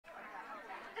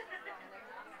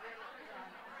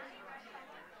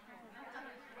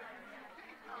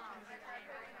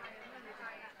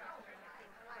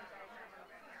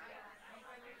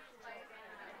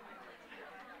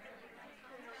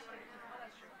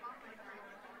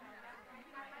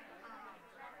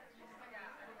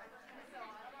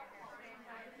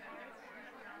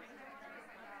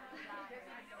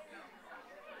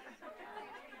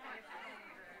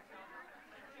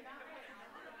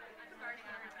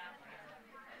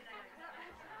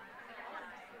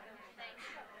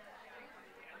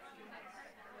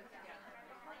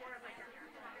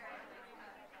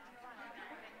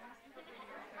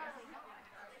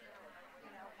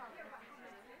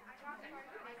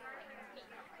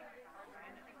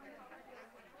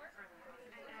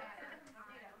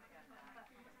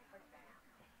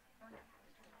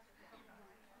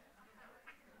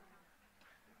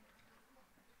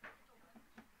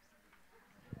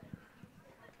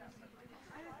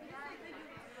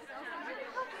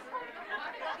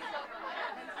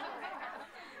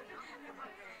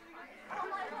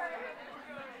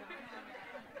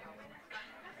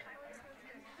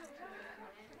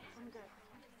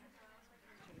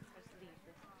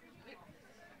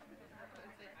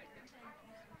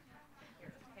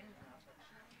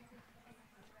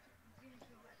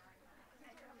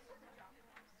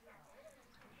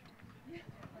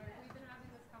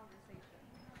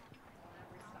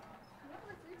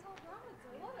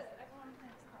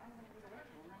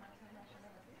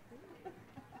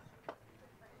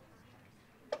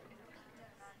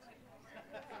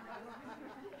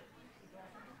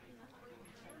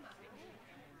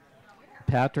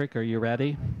Patrick, are you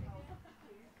ready?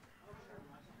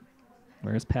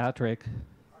 Where's Patrick?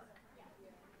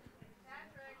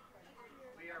 Patrick,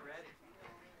 we are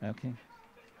ready. Okay.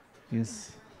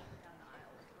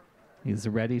 He's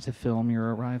ready to film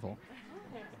your arrival.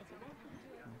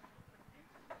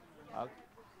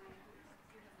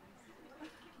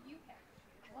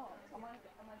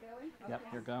 Yep,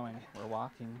 you're going. We're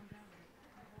walking.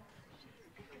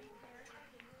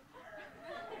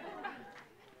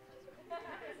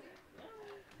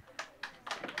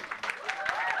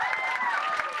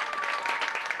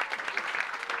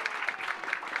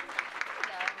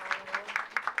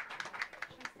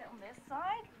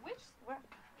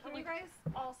 Can you guys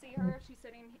all see her? She's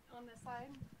sitting on this side.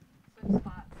 Switch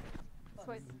spots.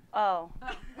 Switch. Oh.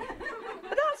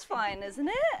 But that's fine, isn't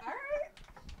it? All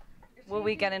right. Will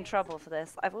we get in trouble for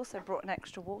this? I've also brought an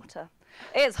extra water.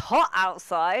 It's hot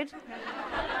outside.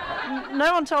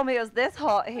 No one told me it was this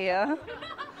hot here.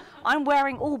 I'm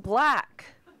wearing all black.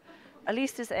 At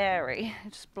least it's airy.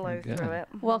 Just blow through it.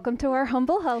 Welcome to our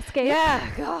humble hellscape. Yeah,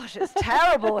 gosh, it's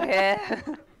terrible here.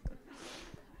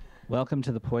 Welcome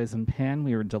to the Poison Pen.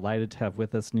 We are delighted to have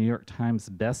with us New York Times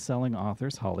best-selling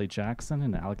authors Holly Jackson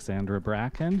and Alexandra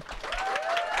Bracken.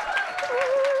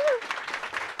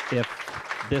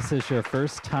 If this is your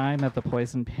first time at the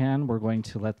Poison Pen, we're going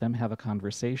to let them have a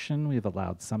conversation. We've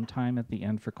allowed some time at the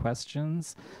end for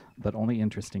questions, but only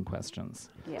interesting questions.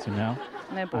 Yeah. So now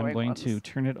No boring I'm going ones. to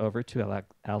turn it over to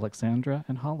Alexandra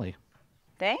and Holly.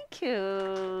 Thank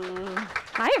you.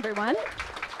 Hi, everyone.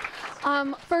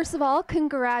 First of all,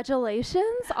 congratulations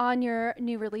on your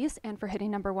new release and for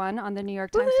hitting #1 on the New York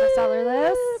Times bestseller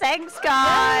list. Thanks,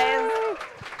 guys.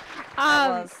 That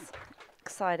Um, was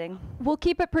exciting. We'll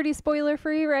keep it pretty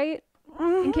spoiler-free, right?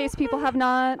 In case people have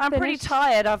not I'm pretty finished.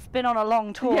 tired. I've been on a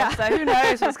long tour, Yeah. so who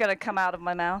knows what's going to come out of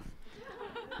my mouth.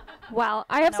 Well,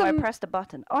 I have No, I some... pressed a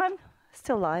button. Oh, I'm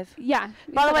still live. Yeah.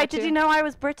 By the way, did you know I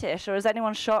was British, or is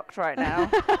anyone shocked right now?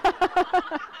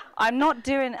 I'm not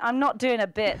doing a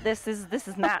bit. This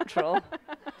is natural.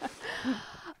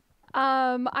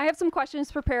 I have some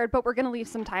questions prepared, but we're going to leave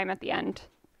some time at the end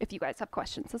if you guys have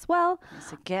questions as well.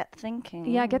 So get thinking.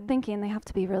 Yeah, get thinking. They have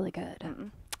to be really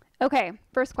good. Okay,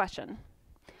 first question.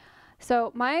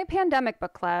 So my pandemic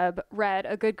book club read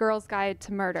A Good Girl's Guide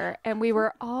to Murder, and we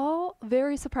were all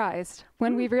very surprised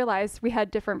when we realized we had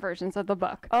different versions of the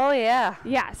book. Oh yeah.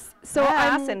 Yes. So Yeah,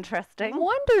 I'm that's interesting.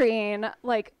 wondering,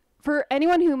 like, for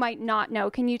anyone who might not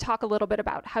know, can you talk a little bit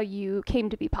about how you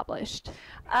came to be published?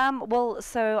 Well,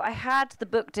 so I had the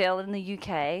book deal in the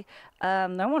UK.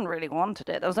 No one really wanted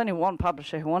it. There was only one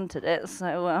publisher who wanted it,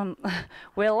 so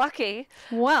we're lucky.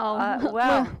 Well,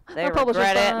 They our publisher's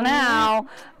regret it gone.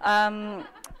 now.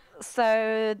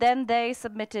 So then they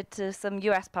submitted to some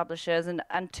US publishers,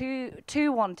 and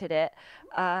two wanted it.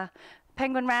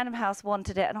 Penguin Random House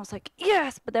wanted it, and I was like,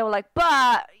 yes, but they were like,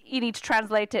 but you need to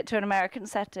translate it to an American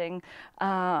setting.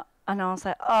 And I was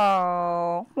like,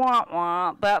 oh, wah,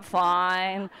 wah, but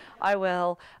fine, I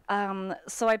will.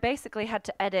 So I basically had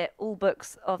to edit all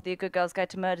books of the A Good Girl's Guide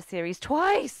to Murder series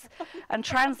twice and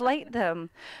translate them.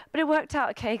 But it worked out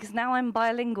okay, because now I'm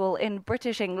bilingual in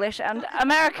British English and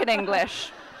American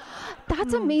English.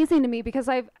 That's amazing to me because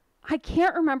I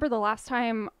can't remember the last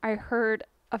time I heard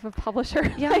of a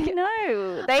publisher. Yeah, I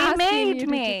know. They asking you made to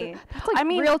me. do that's like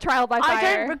real trial by fire. I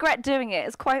don't regret doing it.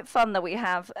 It's quite fun that we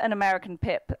have an American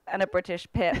Pip and a British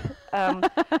Pip.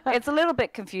 It's a little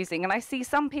bit confusing, and I see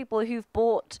some people who've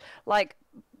bought like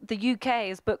the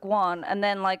UK's book 1, and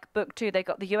then like book 2 they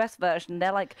got the US version.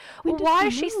 They're like, well, why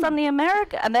is she suddenly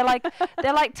American? And they're like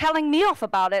telling me off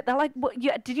about it. They're like, what,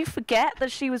 did you forget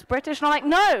that she was British? And I'm like,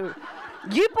 no,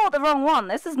 you bought the wrong one.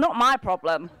 This is not my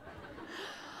problem.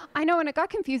 I know, and it got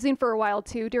confusing for a while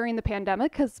too during the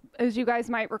pandemic because, as you guys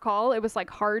might recall, it was like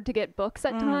hard to get books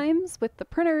at times with the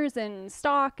printers and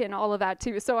stock and all of that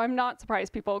too. So I'm not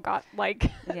surprised people got like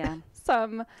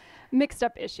some mixed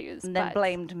up issues. And then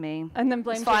blamed me. And then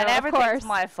blamed it's fine. you, Everything's of course.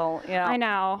 my fault. Yeah. I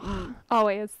know.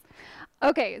 Always.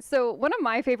 Okay, so one of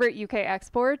my favorite UK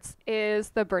exports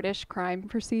is the British crime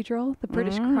procedural, the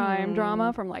British crime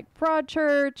drama from like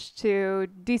Broadchurch to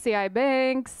DCI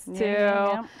Banks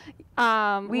to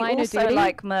we Line also of Duty.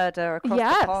 like murder across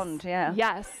the pond. Yeah.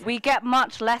 Yes. We get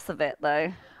much less of it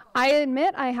though. I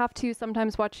admit I have to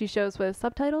sometimes watch these shows with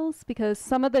subtitles because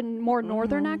some of the more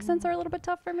northern accents are a little bit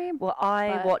tough for me. Well,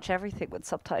 I watch everything with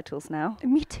subtitles now.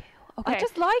 Me too. Okay. I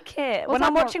just like it. When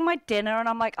I'm watching my dinner and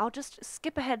I'm like, I'll just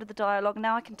skip ahead of the dialogue.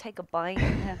 Now I can take a bite.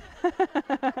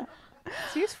 Yeah.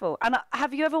 It's useful. And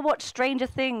have you ever watched Stranger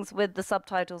Things with the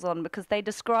subtitles on? Because they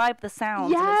describe the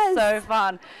sounds. Yes. And it's so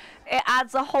fun. It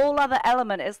adds a whole other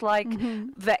element. It's like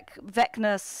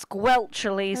Vecna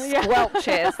squelchily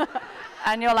squelches.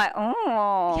 And you're like,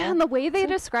 oh. Yeah, and the way they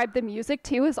describe the music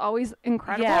too is always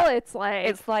incredible. Yeah.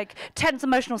 It's like tense,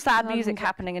 emotional, sad music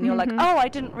happening, and you're like, oh,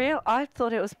 I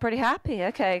thought it was pretty happy.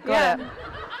 Okay, got it.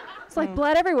 It's like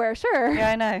blood everywhere, sure.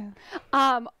 Yeah, I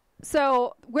know.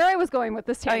 So where I was going with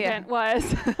this tangent was,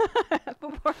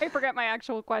 before I forget my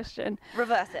actual question.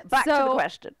 Reverse it. Back to the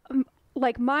question.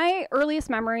 Like my earliest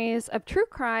memories of true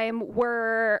crime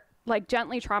were like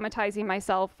gently traumatizing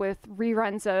myself with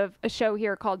reruns of a show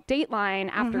here called Dateline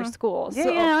after school.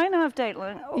 Yeah, I know of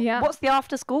Dateline. Yeah. What's the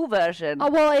after school version? Oh,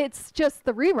 well, it's just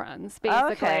the reruns,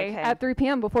 basically, okay. at 3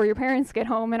 p.m. before your parents get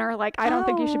home and are like, I don't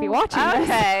think you should be watching this.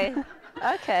 Okay.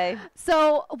 Okay.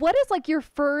 So what was like your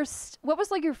first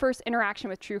interaction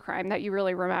with true crime that you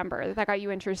really remember that got you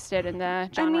interested in the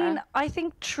genre? I mean, I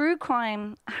think true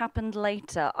crime happened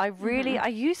later. I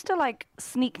used to like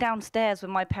sneak downstairs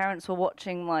when my parents were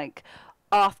watching like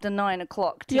after 9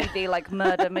 o'clock TV, like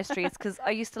murder mysteries, because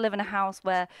I used to live in a house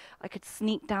where I could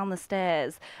sneak down the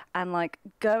stairs and like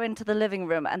go into the living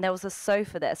room, and there was a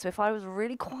sofa there. So if I was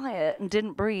really quiet and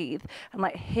didn't breathe and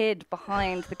like hid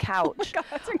behind the couch, God,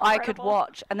 that's I could incredible.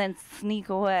 watch and then sneak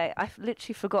away. I've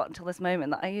literally forgotten until this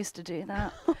moment that I used to do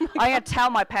that. I had to tell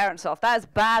my parents off. That is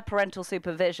bad parental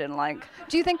supervision. Like,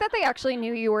 Do you think that they actually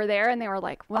knew you were there and they were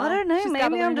like, well, I don't know. she's gotta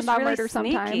Maybe learn I'm just about really murder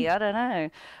sometime. sneaky. I don't know.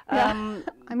 Yeah.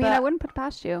 I mean, I wouldn't put it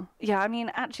past you. Yeah, I mean,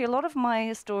 actually, a lot of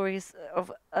my stories of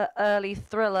early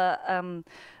thriller,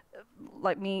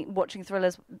 like me watching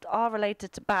thrillers, are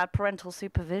related to bad parental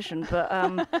supervision.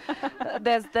 But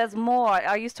there's more.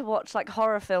 I used to watch like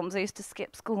horror films. I used to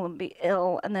skip school and be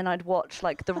ill, and then I'd watch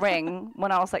like The Ring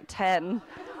when I was like 10,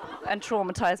 and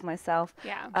traumatize myself.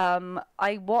 Yeah.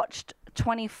 I watched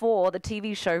 24, the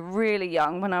TV show, really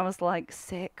young when I was like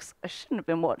 6. I shouldn't have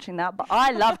been watching that, but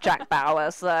I love Jack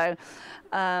Bauer. So,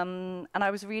 and I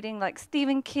was reading like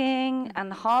Stephen King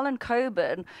and Harlan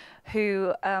Coben,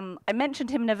 who I mentioned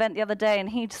him in an event the other day, and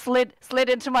he slid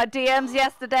into my DMs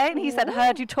yesterday, and he said,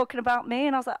 "Heard you talking about me,"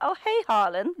 and I was like, "Oh, hey,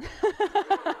 Harlan,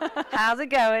 how's it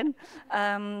going?"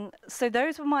 So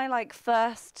those were my like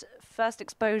first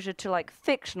exposure to like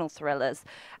fictional thrillers.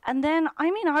 And then, I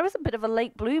mean, I was a bit of a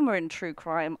late bloomer in true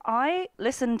crime. I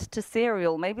listened to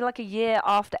Serial maybe like a year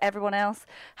after everyone else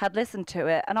had listened to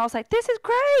it, and I was like, this is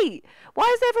great,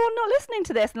 why is everyone not listening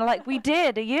to this? And they're like, we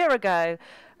did a year ago.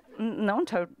 No one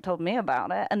told me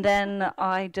about it. And then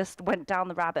I just went down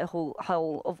the rabbit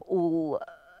hole of all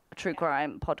true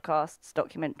crime podcasts,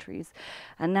 documentaries,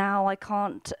 and now I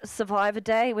can't survive a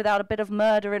day without a bit of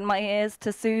murder in my ears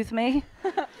to soothe me.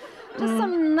 Just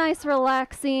some nice,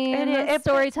 relaxing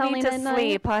storytelling It puts me to at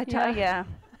sleep. night. Yeah,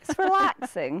 it's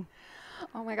relaxing.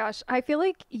 Oh my gosh, I feel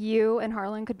like you and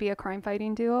Harlan could be a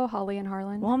crime-fighting duo, Holly and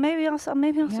Harlan. Well, maybe I'll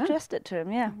suggest it to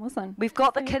him. Yeah, Listen, we've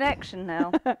got the connection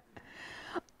now.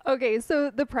 Okay,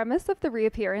 so the premise of the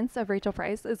reappearance of Rachel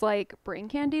Price is like brain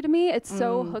candy to me. It's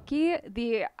so hooky.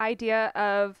 The idea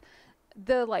of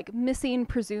the like missing,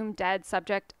 presumed dead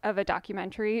subject of a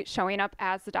documentary showing up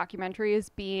as the documentary is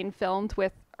being filmed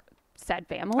with said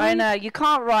family. I know, you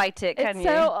can't write it, can you?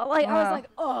 So like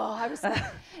I was like,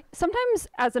 sometimes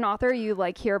as an author you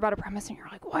like hear about a premise and you're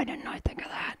like, why didn't I think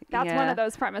of that? That's one Yeah. of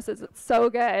those premises. It's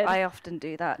so good. I often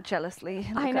do that jealously.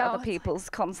 Look I at know, other it's people's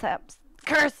concepts.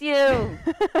 Curse you!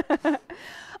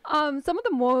 Some of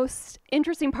the most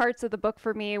interesting parts of the book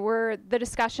for me were the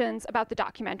discussions about the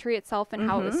documentary itself and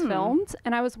how it was filmed.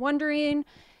 And I was wondering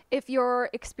if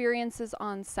your experiences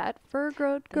on set for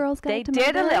Girls Guide to They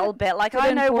did a Murder little bit. Like, could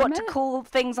I know inform what to it? call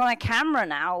things on a camera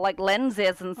now, like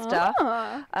lenses and stuff.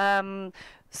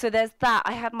 So there's that.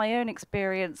 I had my own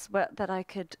experience that I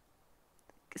could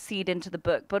seed into the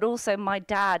book, but also my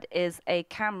dad is a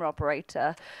camera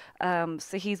operator,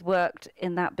 so he's worked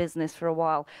in that business for a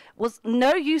while. Was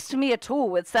no use to me at all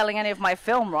with selling any of my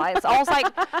film rights. I was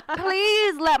like,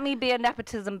 please let me be a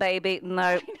nepotism baby.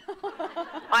 No,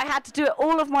 I had to do it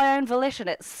all of my own volition.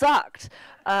 It sucked.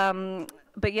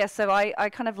 But yeah, so I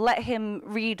kind of let him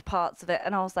read parts of it,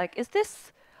 and I was like, is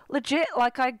this legit?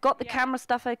 Like, I got the camera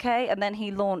stuff okay? And then he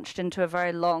launched into a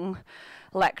very long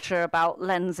lecture about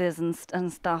lenses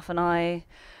and stuff, and I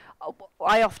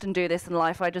often do this in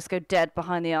life. I just go dead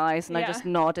behind the eyes, and I just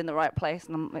nod in the right place,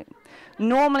 and I'm like,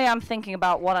 normally I'm thinking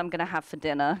about what I'm going to have for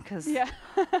dinner, because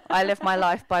I live my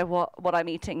life by what I'm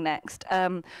eating next.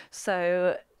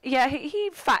 So yeah, he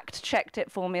fact checked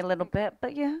it for me a little bit,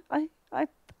 but yeah,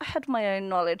 had my own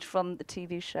knowledge from the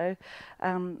TV show.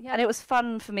 And it was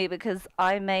fun for me because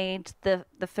I made the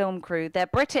film crew, they're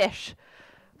British.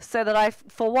 So that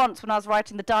for once, when I was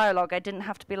writing the dialogue, I didn't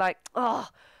have to be like, oh,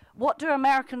 what do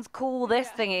Americans call this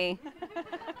thingy?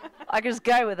 I could just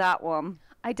go with that one.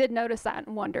 I did notice that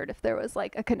and wondered if there was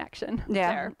like a connection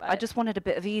there. But I just wanted a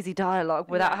bit of easy dialogue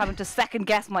without having to second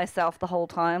guess myself the whole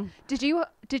time. Did your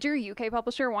UK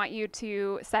publisher want you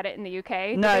to set it in the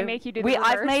UK? No. Did they make you do the reverse?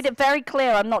 I've made it very clear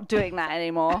I'm not doing that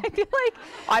anymore. I feel like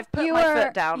I've put my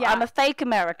foot down. Yeah. I'm a fake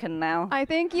American now. I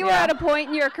think you are at a point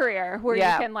in your career where you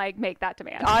can like make that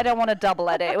demand. I don't want to double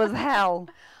edit. It was hell.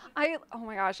 Oh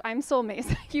my gosh, I'm so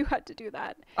amazed you had to do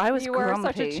that. I was You grumpy. were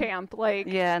such a champ. Like,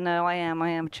 yeah, no, I am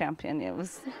a champion. It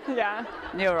was. Yeah.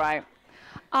 You're right.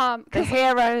 The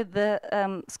hero that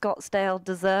Scottsdale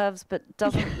deserves but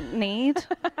doesn't need.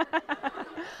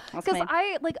 Because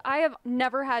I have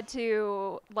never had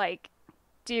to like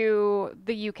do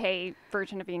the UK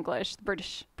version of English,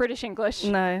 British English.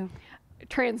 No.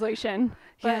 Translation.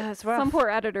 Yeah, it's rough. Some poor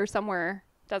editor somewhere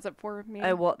does it for me.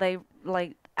 Oh, what they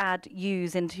like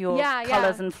use into your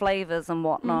colours and flavours and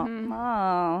whatnot.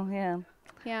 Oh, yeah.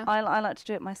 Yeah. I like to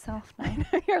do it myself now.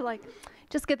 You're like,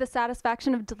 just get the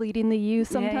satisfaction of deleting the U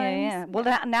sometimes. Yeah. Well,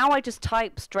 now I just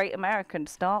type straight American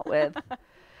to start with.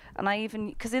 And I even,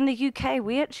 because in the UK,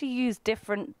 we actually use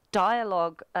different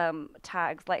dialogue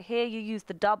tags. Like here, you use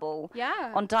the double.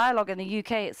 Yeah. On dialogue in the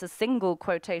UK, it's a single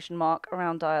quotation mark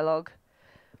around dialogue.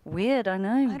 Weird, I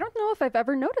know. I don't know if I've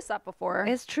ever noticed that before.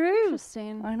 It's true.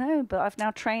 Interesting. I know, but I've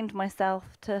now trained myself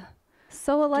to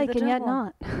so alike and yet double.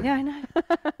 not. Yeah, I know.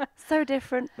 So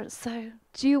different, but so.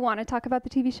 Do you want to talk about the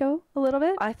TV show a little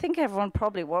bit? I think everyone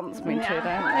probably wants me to, don't they?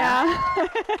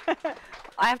 Yeah.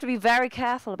 I have to be very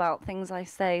careful about things I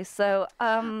say. So,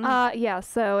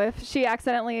 so if she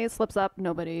accidentally slips up,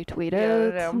 nobody tweet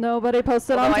it. no. Nobody post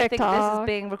it on I TikTok. think this is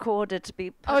being recorded to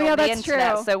be put on the that's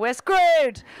internet, true. so we're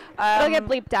screwed. It'll get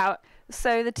bleeped out.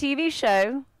 So the TV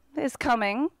show is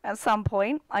coming at some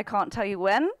point. I can't tell you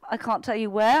when, I can't tell you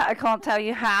where, I can't tell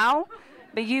you how,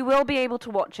 but you will be able to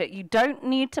watch it. You don't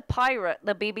need to pirate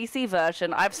the BBC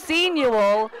version. I've seen you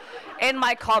all in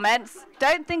my comments.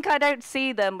 Don't think I don't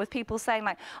see them with people saying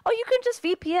like, oh, you can just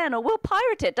VPN or we'll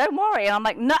pirate it, don't worry. And I'm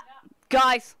like, nah,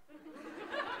 guys.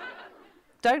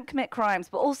 Don't commit crimes,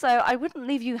 but also I wouldn't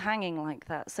leave you hanging like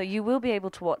that. So you will be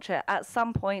able to watch it at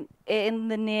some point in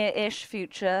the near-ish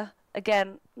future.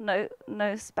 Again, no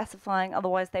specifying,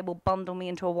 otherwise they will bundle me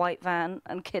into a white van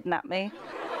and kidnap me.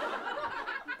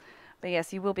 But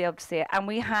yes, you will be able to see it. And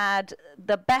we had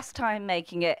the best time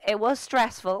making it. It was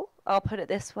stressful, I'll put it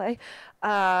this way.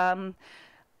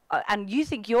 And you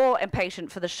think you're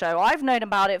impatient for the show. I've known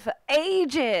about it for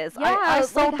ages. Yeah, I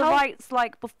sold the rights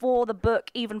like before the book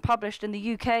even published in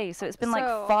the UK. So it's been like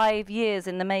 5 years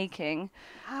in the making.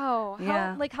 Wow.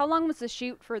 Yeah. How long was the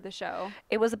shoot for the show?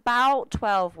 It was about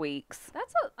 12 weeks.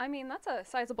 That's a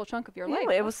sizable chunk of your life.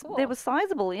 It was cool. It was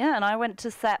sizable, yeah. And I went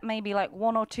to set maybe like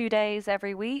 1 or 2 days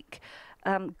every week.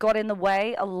 Got in the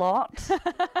way a lot.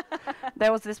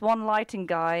 There was this one lighting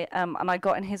guy, and I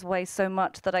got in his way so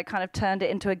much that I kind of turned it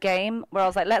into a game where I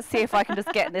was like, let's see if I can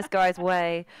just get in this guy's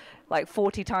way like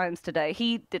 40 times today.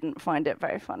 He didn't find it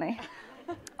very funny.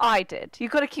 I did.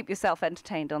 You've got to keep yourself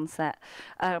entertained on set.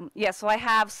 So I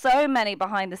have so many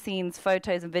behind the scenes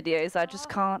photos and videos. I just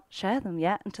can't share them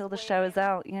yet until the show is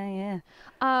out. Yeah.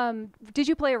 Did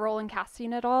you play a role in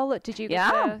casting at all? Did you get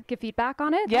to give feedback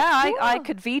on it? Yeah, cool. I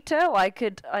could veto. I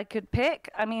could pick.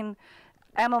 I mean,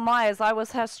 Emma Myers, I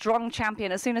was her strong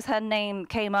champion. As soon as her name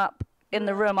came up in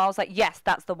the room, I was like, yes,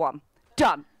 that's the one.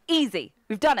 Done. Easy.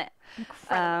 We've done it.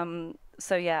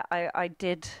 So yeah, I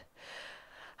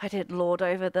did lord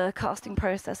over the casting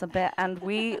process a bit, and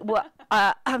we were,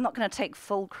 I'm not going to take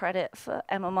full credit for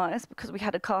Emma Myers because we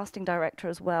had a casting director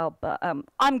as well, but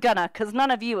I'm gonna, because none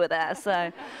of you were there,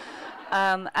 so,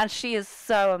 and she is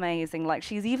so amazing. Like,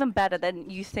 she's even better than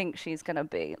you think she's going to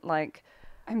be. Like,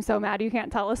 I'm so mad you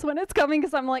can't tell us when it's coming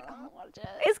because I'm like, oh,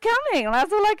 it's coming.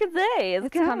 That's all I can say. It's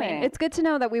coming. It's good to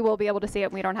know that we will be able to see it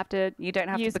and we don't have to You don't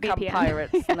have to use become VPN.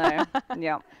 pirates, no.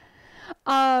 Yeah.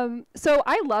 So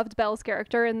I loved Belle's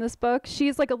character in this book.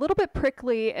 She's like a little bit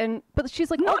prickly, but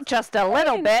she's like not just a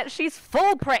little bit. She's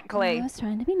full prickly. I was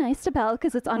trying to be nice to Belle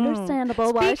because it's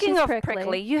understandable why she's Speaking of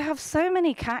prickly. you have so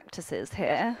many cactuses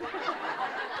here.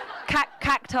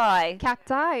 Cacti.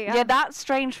 Cacti. Yeah, that's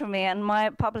strange for me. And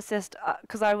my publicist,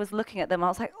 because I was looking at them, I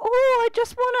was like, oh, I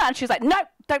just wanna. And she was like, no,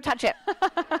 don't touch it.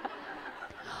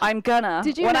 I'm gonna.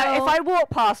 Did you if know? I walk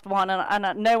past one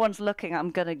and no one's looking,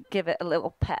 I'm gonna give it a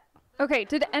little pet. Okay,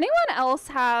 did anyone else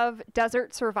have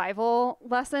desert survival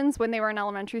lessons when they were in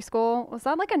elementary school? Was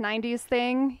that like a 90s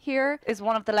thing here? Is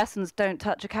one of the lessons don't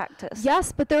touch a cactus?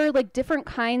 Yes, but there are like different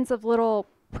kinds of little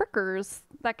prickers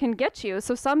that can get you.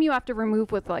 So some you have to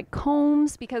remove with like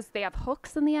combs because they have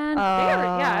hooks in the end.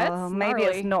 It's maybe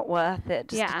gnarly. it's not worth it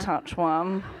just to touch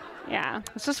one. Yeah.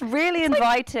 It's just really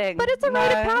inviting. But it's a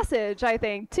rite of passage, I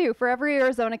think, too. For every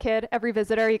Arizona kid, every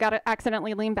visitor, you got to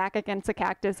accidentally lean back against a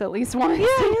cactus at least once.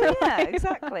 Yeah,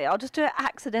 exactly. I'll just do it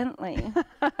accidentally.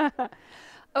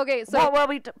 Okay, so what were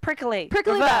we? Prickly.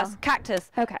 Prickly Reverse. bell. Cactus.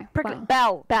 Okay. Prickly.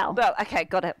 Bell. Bell. Okay,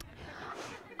 got it.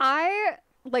 I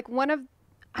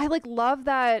love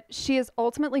that she is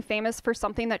ultimately famous for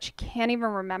something that she can't even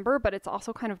remember, but it's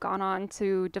also kind of gone on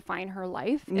to define her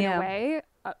life in a way,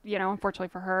 unfortunately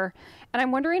for her. And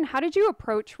I'm wondering, how did you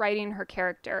approach writing her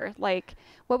character? Like,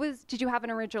 did you have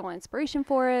an original inspiration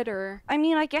for it, or? I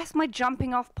mean, I guess my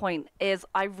jumping off point is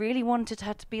I really wanted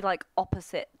her to be like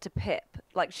opposite to Pip.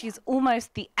 Like, she's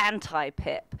almost the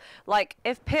anti-Pip. Like,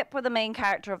 if Pip were the main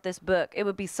character of this book, it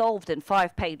would be solved in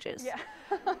 5 pages. Yeah.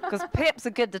 Because Pip's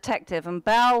a good detective, and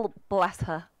Belle, bless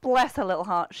her little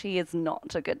heart, she is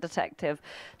not a good detective.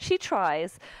 She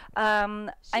tries. She's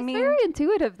very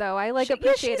intuitive, though. I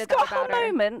appreciated that about her. She's got her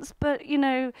moments, but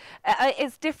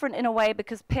it's different in a way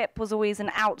because Pip was always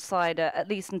an outsider, at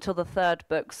least until the 3rd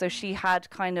book. So she had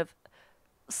kind of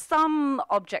some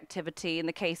objectivity in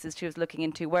the cases she was looking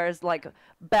into, whereas like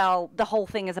Belle, the whole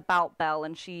thing is about Belle,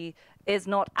 and she is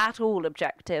not at all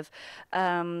objective.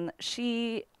 Her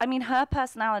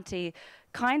personality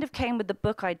kind of came with the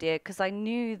book idea because I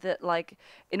knew that, like,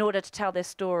 in order to tell this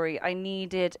story, I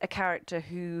needed a character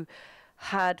who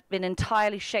had been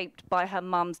entirely shaped by her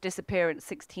mum's disappearance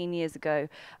 16 years ago.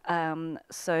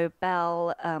 So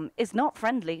Belle is not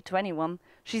friendly to anyone.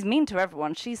 She's mean to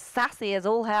everyone. She's sassy as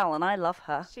all hell, and I love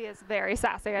her. She is very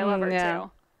sassy. I love her,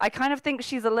 too. I kind of think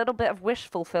she's a little bit of wish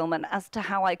fulfillment as to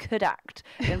how I could act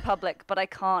in public, but I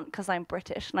can't because I'm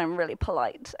British and I'm really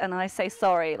polite. And I say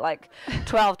sorry like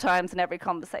 12 times in every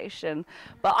conversation.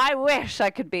 But I wish I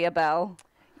could be a Belle.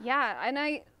 Yeah, and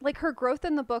I like her growth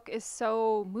in the book is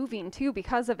so moving too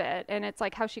because of it. And it's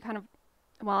like how she kind of,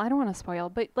 well, I don't want to spoil,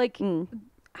 but like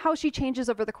how she changes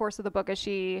over the course of the book as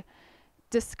she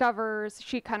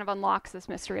she kind of unlocks this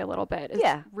mystery a little bit.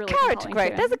 Really character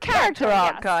growth. There's a character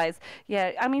arc, yes. guys.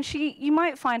 Yeah, I mean, you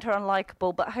might find her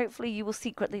unlikable, but hopefully you will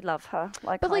secretly love her.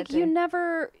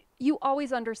 You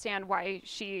always understand why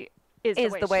she is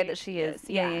the way that she is.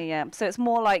 Yeah. So it's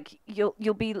more like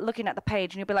you'll be looking at the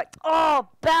page and you'll be like, oh,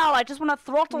 Belle, I just want to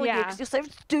throttle you because you're so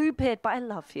stupid, but I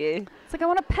love you. It's like I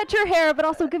want to pet your hair, but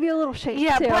also give you a little shake.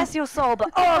 Yeah, too. bless your soul, but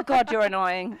oh God, you're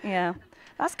annoying. Yeah.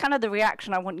 That's kind of the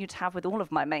reaction I want you to have with all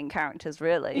of my main characters,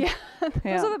 really. Yeah.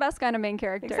 Those are the best kind of main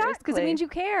characters. Because it means you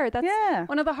care. That's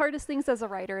one of the hardest things as a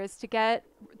writer is to get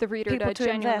the reader to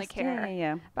genuinely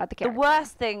care about the character. The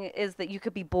worst thing is that you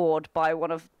could be bored by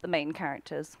one of the main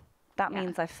characters. That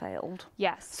means I failed.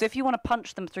 Yes. So if you want to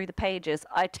punch them through the pages,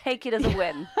 I take it as a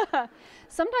win.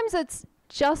 Sometimes it's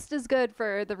just as good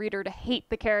for the reader to hate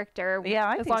the character. Yeah,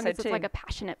 I as think long so as it's too. like a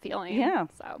passionate feeling. Yeah.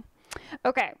 So.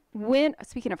 Okay,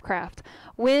 speaking of craft,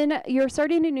 when you're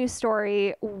starting a new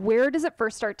story, where does it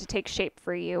first start to take shape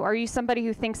for you? Are you somebody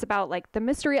who thinks about like the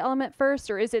mystery element first,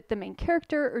 or is it the main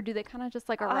character, or do they kind of just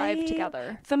like arrive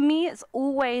together? For me, it's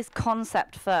always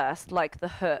concept first, like the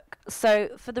hook. So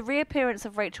for the Reappearance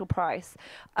of Rachel Price,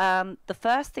 the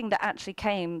first thing that actually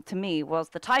came to me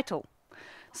was the title.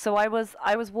 So I was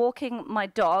walking my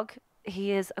dog.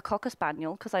 He is a Cocker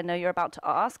Spaniel, because I know you're about to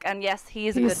ask. And yes, he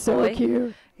is a good boy. He's so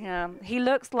cute. Yeah, he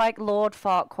looks like Lord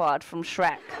Farquaad from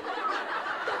Shrek.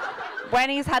 When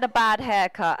he's had a bad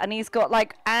haircut, and he's got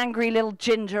like angry little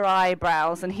ginger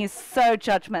eyebrows, and he's so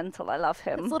judgmental. I love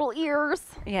him. His little ears.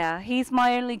 Yeah, he's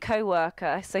my only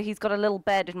co-worker, so he's got a little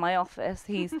bed in my office.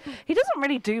 He doesn't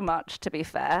really do much, to be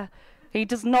fair. He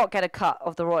does not get a cut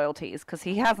of the royalties because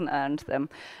he hasn't earned them.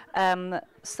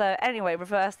 So anyway,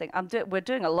 reversing. We're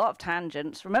doing a lot of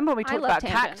tangents. Remember we talked about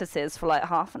cactuses for like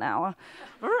half an hour?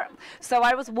 So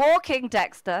I was walking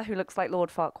Dexter, who looks like Lord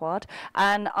Farquaad,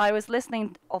 and I was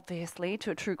listening, obviously,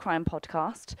 to a true crime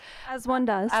podcast. As one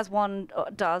does. As one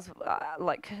does,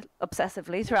 like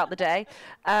obsessively throughout the day.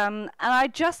 And I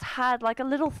just had like a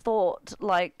little thought,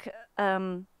 like...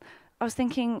 I was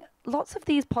thinking, lots of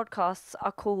these podcasts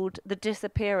are called The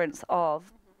Disappearance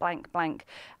of blank blank.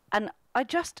 And I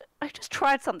just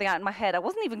tried something out in my head. I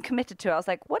wasn't even committed to it. I was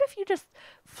like, what if you just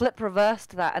flip reverse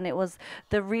to that? And it was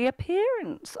The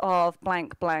Reappearance of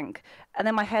blank blank. And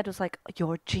then my head was like,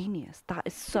 you're a genius. That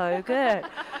is so good.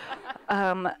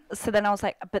 So then I was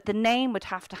like, but the name would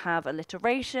have to have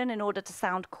alliteration in order to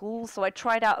sound cool. So I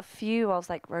tried out a few. I was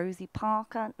like, Rosie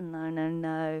Parker?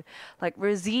 No. Like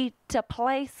Rosita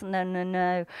Place?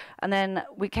 No. And then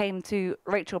we came to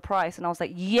Rachel Price, and I was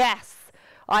like, yes,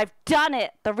 I've done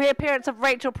it. The Reappearance of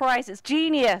Rachel Price. It's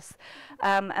genius.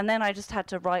 And then I just had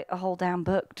to write a whole damn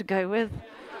book to go with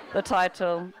the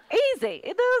title. Easy.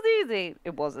 It was easy.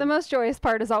 It wasn't. The most joyous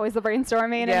part is always the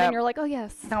brainstorming, and then you're like, oh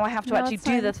yes. Now I have to Now actually it's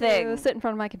do time the to thing. Sit in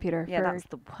front of my computer. Yeah, for that's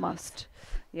the months. worst.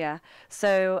 Yeah.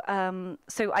 So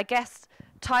so I guess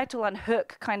title and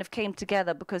hook kind of came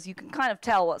together because you can kind of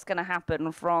tell what's going to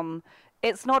happen from.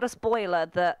 It's not a spoiler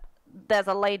that there's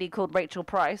a lady called Rachel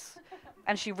Price,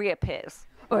 and she reappears.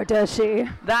 Or does she?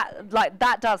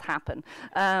 That does happen.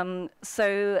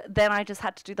 So then I just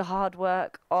had to do the hard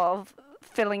work of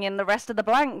filling in the rest of the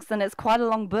blanks, and it's quite a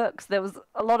long book. So there was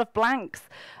a lot of blanks.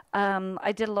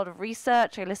 I did a lot of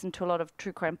research. I listened to a lot of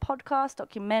true crime podcasts,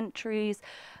 documentaries.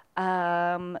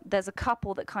 There's a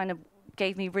couple that kind of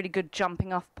gave me really good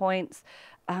jumping off points.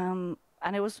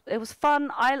 And it was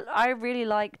fun. I really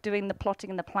like doing the plotting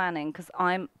and the planning because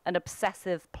I'm an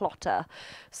obsessive plotter.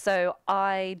 So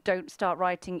I don't start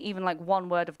writing even like one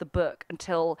word of the book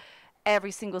until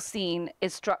every single scene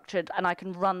is structured and I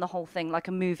can run the whole thing like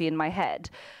a movie in my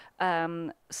head.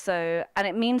 And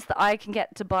it means that I can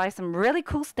get to buy some really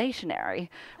cool stationery,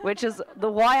 which is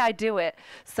why I do it.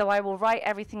 So I will write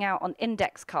everything out on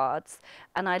index cards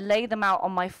and I lay them out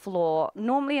on my floor,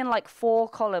 normally in like 4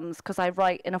 columns because I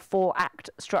write in a 4-act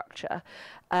structure.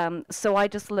 So I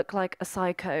just look like a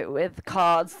psycho with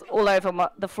cards all over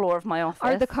the floor of my office.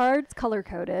 Are the cards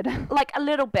color-coded? Like a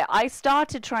little bit. I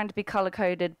started trying to be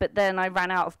color-coded, but then I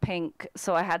ran out of pink,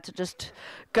 so I had to just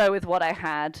go with what I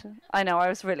had. I know, I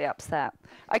was really upset.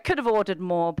 I could have ordered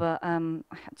more, but I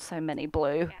had so many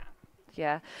blue.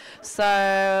 Yeah.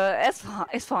 So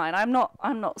it's fine. I'm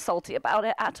not salty about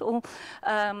it at all.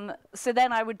 So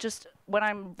then I would just, when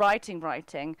I'm writing,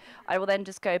 I will then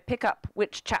just go pick up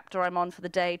which chapter I'm on for the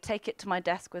day, take it to my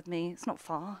desk with me. It's not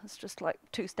far. It's just like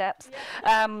 2 steps.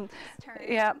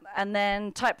 Yeah. And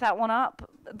then type that one up.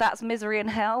 That's misery and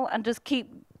hell, and just keep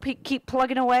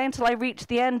plugging away until I reach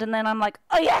the end, and then I'm like,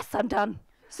 oh yes, I'm done.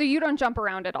 So you don't jump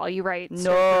around at all. You write.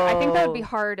 No. I think that would be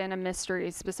hard in a mystery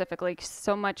specifically. 'Cause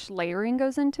so much layering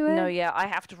goes into it. No, yeah, I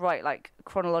have to write like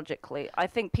chronologically. I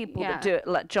think people that do it,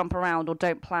 like jump around or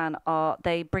don't plan,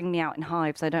 they bring me out in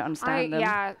hives. I don't understand them.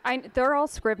 Yeah, they're all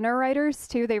Scrivener writers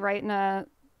too. They write in a.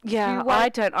 Yeah, I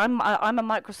don't. I'm a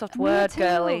Microsoft Word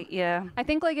girly. Yeah. I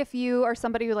think like if you are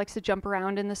somebody who likes to jump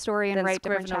around in the story and Then write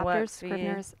different Scrivener chapters, works for you.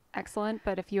 Scrivener's excellent.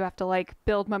 But if you have to like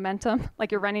build momentum,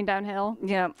 like you're running downhill.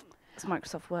 Yeah. It's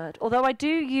Microsoft Word. Although I do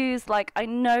use, like, I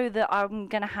know that I'm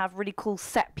going to have really cool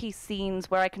set piece scenes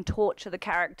where I can torture the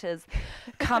characters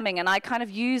coming, and I kind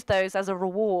of use those as a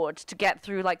reward to get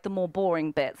through, like, the more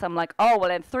boring bits. I'm like, oh,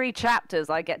 well, in 3 chapters,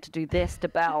 I get to do this to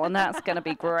Belle, and that's going to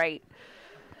be great.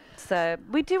 So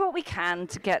we do what we can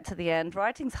to get to the end.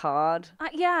 Writing's hard.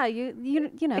 Yeah, you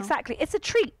know. Exactly. It's a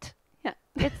treat. Yeah.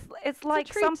 It's like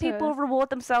treat some to- people reward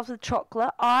themselves with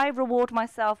chocolate. I reward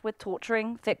myself with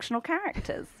torturing fictional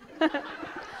characters.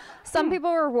 Some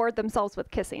people reward themselves with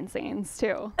kissing scenes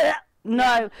too.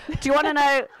 No. Do you want to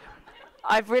know?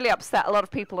 I've really upset a lot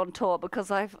of people on tour because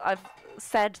I've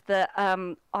said that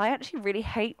I actually really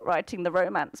hate writing the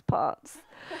romance parts.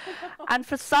 And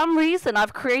for some reason,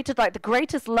 I've created like the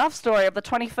greatest love story of the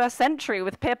 21st century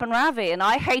with Pip and Ravi, and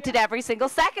I hated every single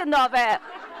second of it.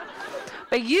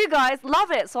 But you guys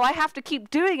love it, so I have to keep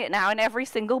doing it now in every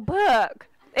single book.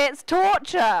 It's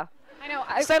torture. I know.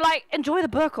 So, like, enjoy the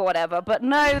book or whatever, but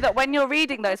know that when you're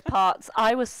reading those parts,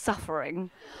 I was suffering.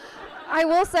 I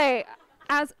will say,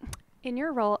 as in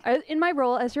my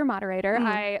role as your moderator,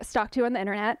 I stalked you on the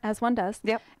internet, as one does.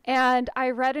 Yep. And I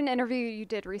read an interview you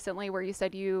did recently where you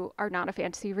said you are not a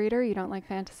fantasy reader. You don't like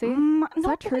fantasy. Is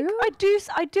that true?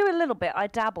 I do a little bit. I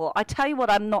dabble. I tell you what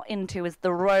I'm not into is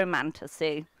the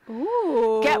romantasy.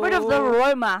 Ooh. Get rid of the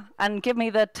Roma and give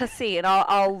me the tassi, and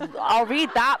I'll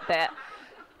read that bit.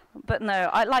 But no,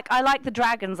 I like the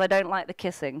dragons. I don't like the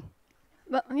kissing.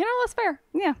 But, that's fair.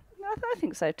 Yeah, I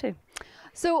think so too.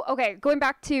 So, okay, going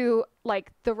back to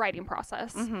like the writing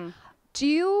process, do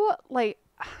you like,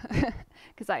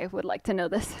 because I would like to know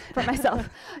this for myself,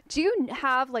 do you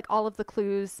have like all of the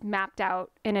clues mapped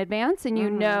out in advance and you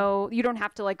know, you don't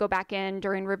have to like go back in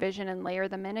during revision and layer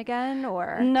them in again,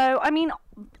 or? No, I mean,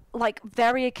 like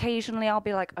very occasionally I'll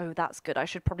be like, oh, that's good. I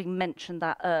should probably mention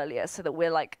that earlier so that we're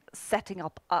like setting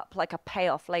up like a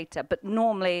payoff later. But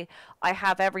normally I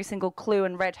have every single clue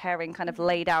and red herring kind of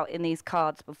laid out in these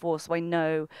cards before, so I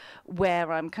know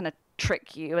where I'm kind of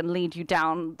trick you and lead you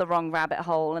down the wrong rabbit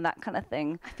hole and that kind of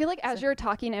thing. I feel like as you're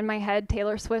talking in my head,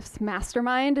 Taylor Swift's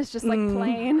Mastermind is just like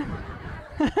playing.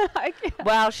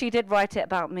 Well, she did write it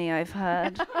about me, I've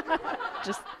heard.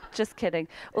 Just kidding.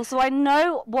 Also, I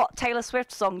know what Taylor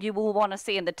Swift song you will want to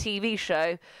see in the TV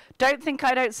show. Don't think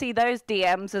I don't see those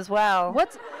DMs as well.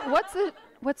 What's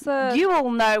the You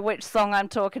all know which song I'm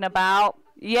talking about.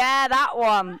 Yeah, that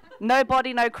one. No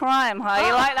Body, No Crime, huh?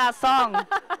 You like that song?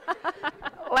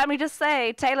 Let me just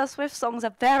say, Taylor Swift songs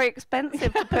are very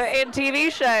expensive to put in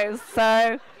TV shows,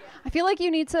 so... I feel like you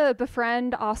need to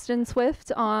befriend Austin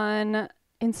Swift on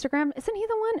Instagram. Isn't he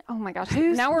the one? Oh my gosh.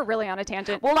 Now we're really on a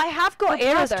tangent. Well, I have got The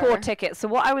Eras brother. tour tickets, so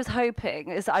what I was hoping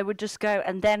is I would just go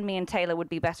and then me and Taylor would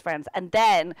be best friends. And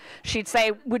then she'd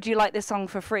say, would you like this song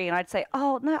for free? And I'd say,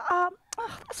 oh, no,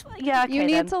 that's fine. Yeah, okay, You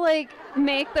need then. to like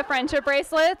make the friendship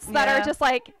bracelets that Yeah. are just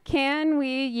like, can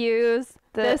we use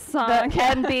this song? The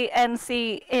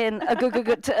NBNC in a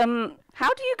how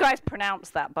do you guys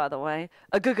pronounce that, by the way?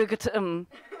 A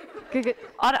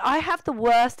I have the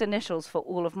worst initials for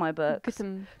all of my books.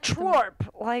 Twerp,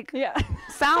 like, Yeah.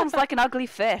 sounds like an ugly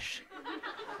fish.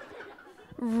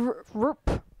 Rip.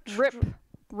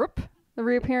 The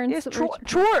reappearance Yes, of Rachel.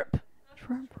 twerp.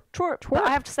 Twerp. Twerp. But I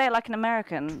have to say it like an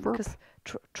American because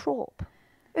twerp.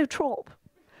 Oh, twerp.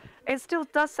 It still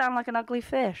does sound like an ugly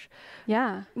fish.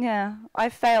 Yeah. Yeah, I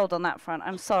failed on that front.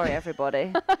 I'm sorry,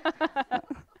 everybody.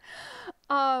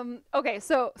 Okay,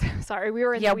 so sorry, we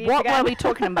were in Yeah, the weeds what again. were we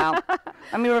talking about?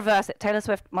 Let me reverse it. Taylor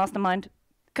Swift, Mastermind,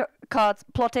 cards,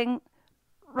 plotting,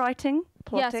 writing, Yes,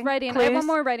 plotting. writing. I Clues? have one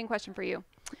more writing question for you.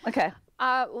 Okay.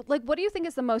 Like, what do you think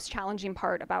is the most challenging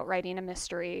part about writing a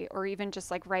mystery, or even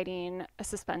just like writing a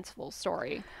suspenseful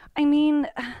story? I mean,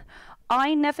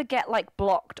 I never get like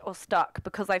blocked or stuck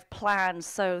because I've planned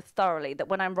so thoroughly that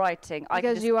when I'm writing, I can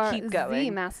Because just you are keep the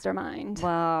going. mastermind.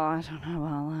 Well, I don't know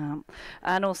about that.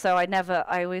 And also,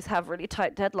 I always have really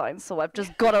tight deadlines, so I've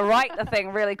just got to write the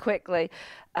thing really quickly.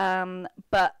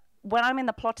 But when I'm in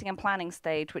the plotting and planning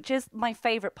stage, which is my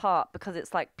favorite part because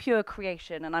it's like pure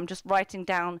creation and I'm just writing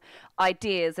down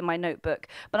ideas in my notebook,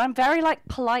 but I'm very like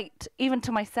polite even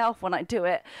to myself when I do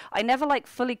it. I never like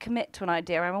fully commit to an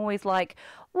idea. I'm always like,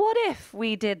 what if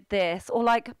we did this? Or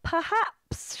like,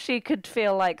 perhaps she could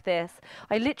feel like this.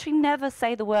 I literally never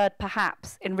say the word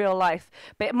perhaps in real life,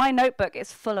 but in my notebook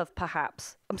it's full of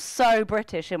perhaps. I'm so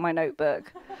British in my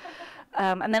notebook.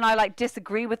 And then I like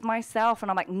disagree with myself and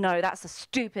I'm like, no, that's a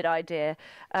stupid idea.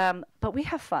 But we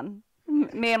have fun,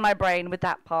 me and my brain with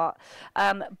that part.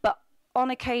 But on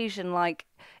occasion, like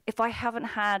if I haven't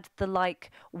had the like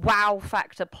wow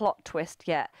factor plot twist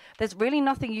yet, there's really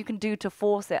nothing you can do to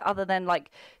force it other than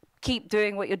like keep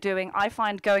doing what you're doing. I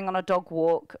find going on a dog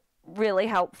walk really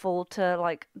helpful to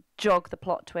like jog the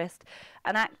plot twist.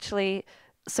 And actually,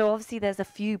 so obviously there's a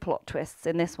few plot twists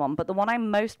in this one, but the one I'm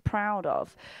most proud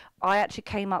of, I actually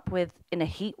came up with in a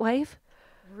heat wave.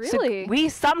 Really? So we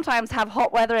sometimes have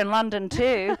hot weather in London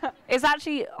too. It's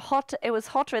actually hot. It was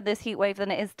hotter in this heat wave than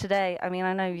it is today. I mean,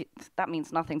 I know that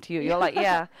means nothing to you. You're like,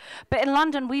 yeah. But in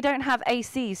London, we don't have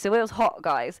AC, so it was hot,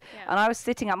 guys. Yeah. And I was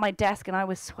sitting at my desk and I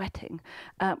was sweating.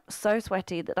 So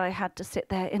sweaty that I had to sit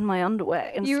there in my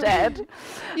underwear instead.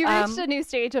 You reached a new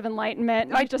stage of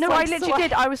enlightenment. I You just, no, like, I literally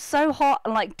did. I was so hot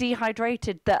and like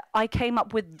dehydrated that I came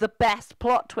up with the best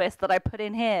plot twist that I put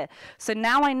in here. So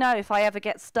now I know if I ever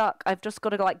get stuck, I've just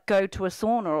got to like go to a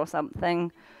sauna or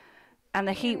something, and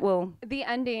the heat will. The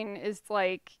ending is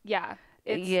like, yeah.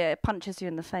 It punches you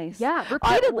in the face. Yeah,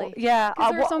 repeatedly. There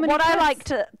are so many what I like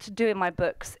to do in my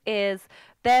books is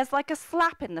there's like a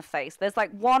slap in the face. There's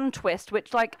like one twist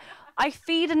which like I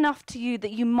feed enough to you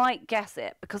that you might guess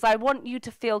it because I want you to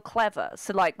feel clever.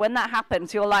 So like when that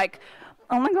happens, you're like,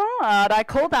 oh my God, I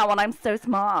called that one. I'm so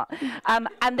smart.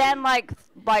 And then like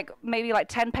maybe like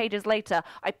 10 pages later,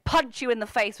 I punch you in the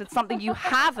face with something you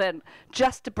haven't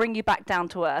just to bring you back down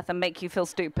to earth and make you feel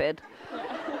stupid.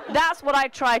 That's what I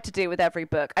try to do with every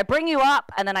book. I bring you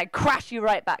up and then I crash you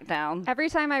right back down. Every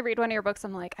time I read one of your books,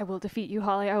 I'm like, I will defeat you,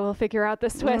 Holly. I will figure out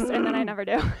this twist. And then I never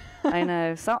do. I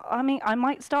know. So, I mean, I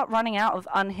might start running out of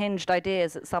unhinged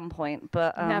ideas at some point,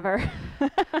 but Never.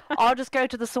 I'll just go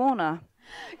to the sauna.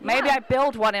 Maybe I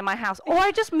build one in my house, or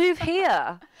I just move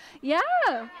here. Yeah.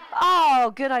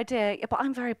 Oh, good idea. Yeah, but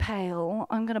I'm very pale.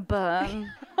 I'm going to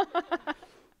burn.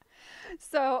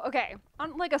 So, okay,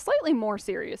 on like a slightly more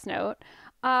serious note,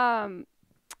 one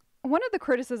of the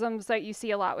criticisms that you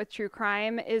see a lot with true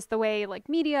crime is the way like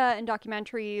media and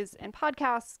documentaries and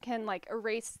podcasts can like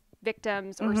erase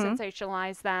victims or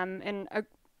sensationalize them in a,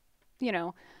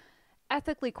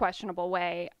 ethically questionable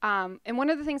way. And one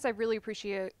of the things I really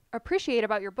appreciate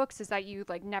about your books is that you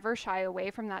like never shy away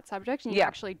from that subject, and you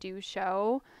actually do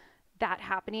show that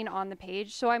happening on the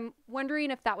page. So I'm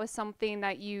wondering if that was something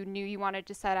that you knew you wanted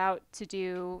to set out to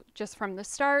do just from the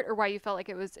start, or why you felt like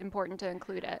it was important to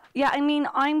include it. Yeah, I mean,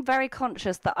 I'm very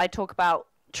conscious that I talk about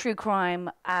true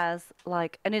crime as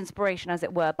like an inspiration, as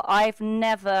it were, but I've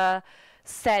never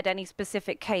said any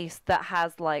specific case that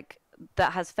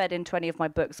has fed into any of my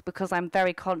books, because I'm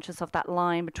very conscious of that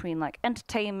line between like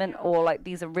entertainment or like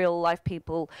these are real life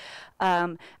people,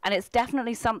 and it's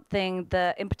definitely something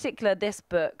that, in particular, this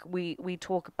book we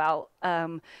talk about,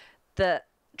 that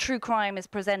true crime is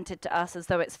presented to us as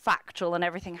though it's factual and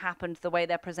everything happened the way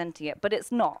they're presenting it, but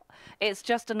it's not. It's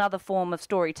just another form of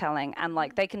storytelling, and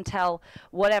like they can tell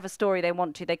whatever story they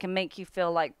want to. They can make you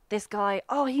feel like this guy,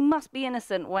 oh, he must be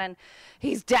innocent when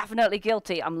he's definitely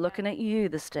guilty. I'm looking at you,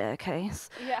 the staircase.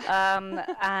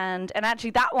 Yeah. And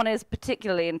actually that one is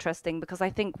particularly interesting because I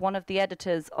think one of the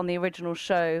editors on the original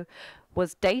show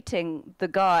was dating the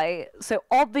guy, so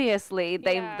obviously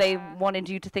they wanted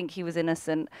you to think he was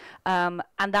innocent, and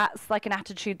that's like an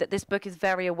attitude that this book is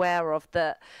very aware of,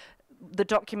 that the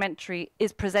documentary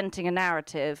is presenting a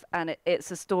narrative and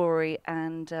it's a story,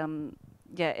 and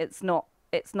it's not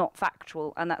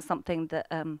factual, and that's something that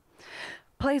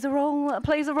plays a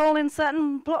role in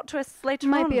certain plot twists later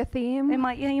on. Might be a theme. It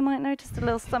might, you might notice a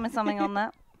little something on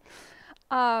that.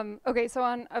 Okay, so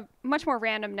on a much more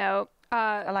random note,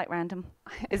 I like random.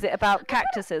 Is it about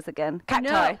cactuses again? Cacti?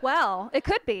 no, well, it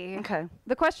could be. Okay.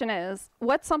 The question is,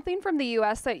 what's something from the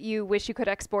U.S. that you wish you could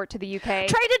export to the U.K.?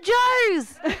 Trader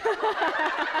Joe's!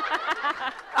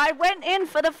 I went in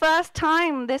for the first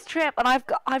time this trip, and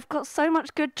I've got so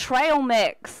much good trail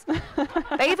mix.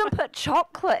 They even put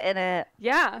chocolate in it.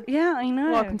 Yeah. Yeah, I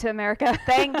know. Welcome to America.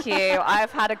 Thank you.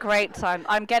 I've had a great time.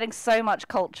 I'm getting so much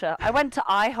culture. I went to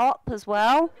IHOP as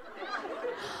well.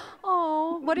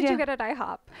 Oh, what did you get at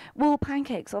IHOP? Well,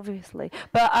 pancakes, obviously.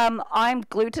 But I'm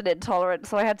gluten intolerant,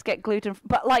 so I had to get gluten.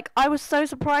 But like, I was so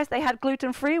surprised they had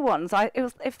gluten-free ones.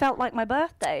 It felt like my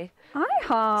birthday.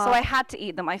 IHOP. So I had to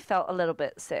eat them. I felt a little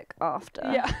bit sick after.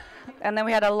 Yeah. And then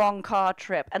we had a long car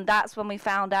trip, and that's when we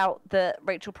found out that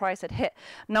Rachel Price had hit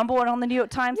 #1 on the New York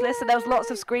Times list, so there was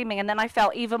lots of screaming, and then I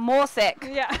felt even more sick.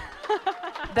 Yeah.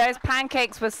 Those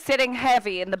pancakes were sitting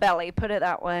heavy in the belly, put it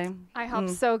that way.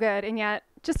 IHOP's so good, and yet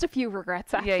just a few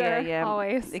regrets after. Yeah.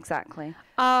 Always. Exactly.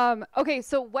 Okay,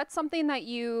 so what's something that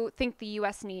you think the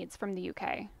U.S. needs from the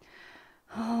U.K.?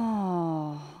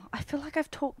 Oh, I feel like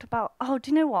I've talked about, do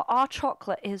you know what? Our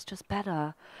chocolate is just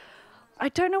better. I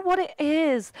don't know what it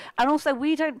is. And also,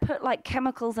 we don't put like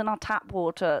chemicals in our tap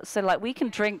water, so like we can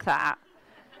drink that.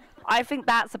 I think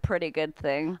that's a pretty good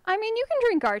thing. I mean, you can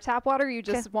drink our tap water, you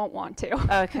just won't want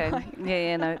to. Okay.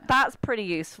 No. That's pretty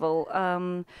useful.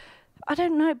 I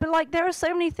don't know, but like there are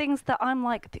so many things that I'm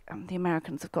like, the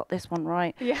Americans have got this one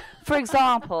right. Yeah. For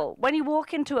example, when you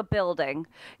walk into a building,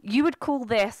 you would call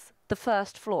this the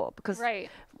first floor because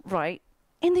right.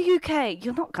 In the UK,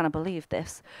 you're not going to believe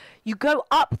this. You go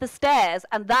up the stairs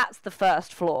and that's the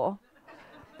first floor.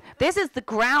 This is the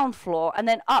ground floor, and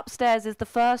then upstairs is the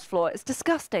first floor. It's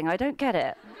disgusting. I don't get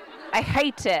it. I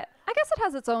hate it. I guess it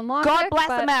has its own logic. God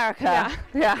bless America.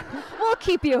 Yeah. We'll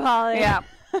keep you, Holly. Yeah.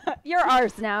 You're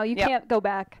ours now. You can't go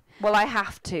back. Well, I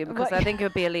have to, because I think it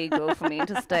would be illegal for me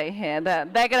to stay here. They're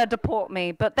going to deport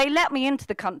me. But they let me into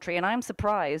the country, and I'm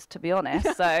surprised, to be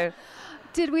honest. So,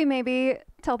 did we maybe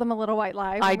tell them a little white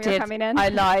lie when we were coming in? I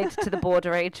lied to the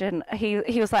border agent.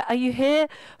 He was like, "Are you here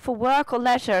for work or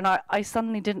leisure?" And I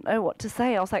suddenly didn't know what to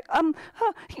say. I was like, I'm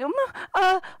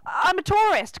a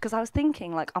tourist, because I was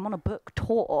thinking, like, I'm on a book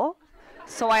tour.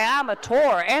 So I am a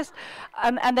tourist.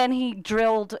 And then he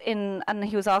drilled in, and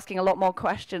he was asking a lot more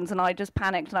questions, and I just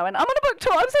panicked, and I went, I'm on a book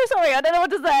tour, I'm so sorry, I don't know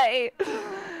what to say.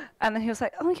 And then he was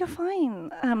like, oh, you're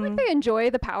fine. Like they enjoy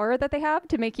the power that they have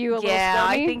to make you a little stormy. Yeah,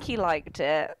 I think he liked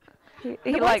it.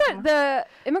 The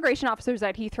immigration officers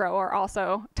at Heathrow are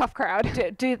also tough crowd.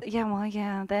 They're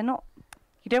not,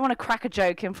 you don't want to crack a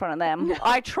joke in front of them.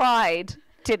 I tried,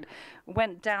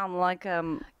 went down like,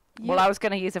 well, I was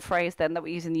going to use a phrase then that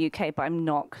we use in the UK, but I'm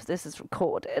not, because this is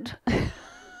recorded.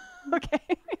 Okay.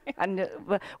 And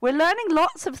we're learning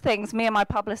lots of things, me and my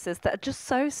publicist, that are just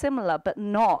so similar, but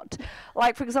not.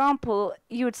 Like, for example,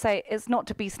 you would say, it's not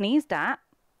to be sneezed at.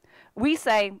 We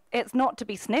say, it's not to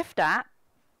be sniffed at.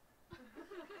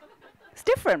 It's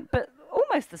different, but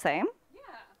almost the same.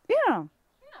 Yeah.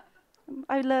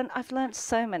 I've learned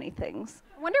so many things.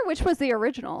 I wonder which was the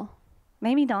original.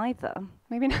 Maybe neither.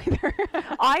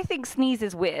 I think sneeze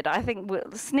is weird. I think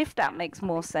sniffed at makes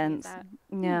more sense.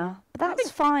 Yeah, but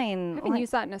that's fine. I haven't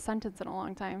used that in a sentence in a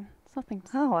long time. Something.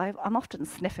 Oh, I'm often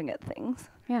sniffing at things.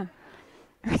 Yeah.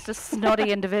 Just a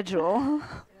snotty individual.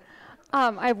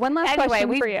 I have one last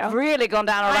question for you. Anyway, we've really gone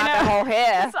down a rabbit hole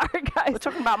here. Sorry, guys. We're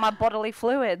talking about my bodily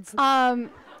fluids. I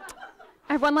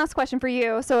have one last question for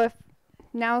you. So if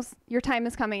now's your time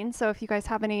is coming, so if you guys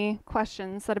have any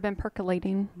questions that have been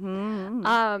percolating,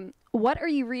 what are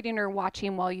you reading or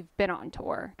watching while you've been on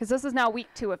tour? Because this is now week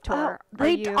 2 of tour.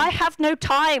 I have no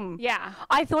time. Yeah.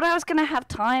 I thought I was going to have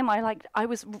time. I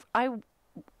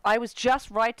was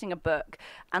just writing a book,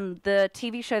 and the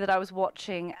TV show that I was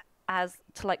watching as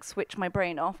to like switch my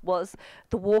brain off was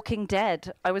The Walking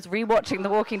Dead. I was rewatching The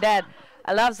Walking Dead.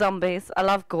 I love zombies. I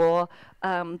love gore.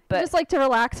 But I just like to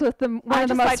relax with one of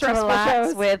the most like stressful to relax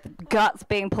shows. with guts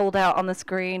being pulled out on the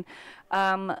screen.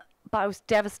 But I was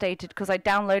devastated because I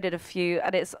downloaded a few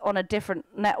and it's on a different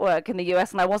network in the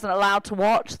US and I wasn't allowed to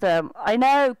watch them. I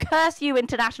know, curse you,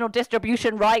 international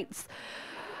distribution rights.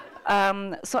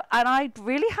 And I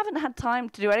really haven't had time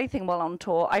to do anything while on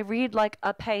tour. I read like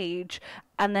a page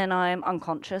and then I'm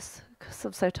unconscious because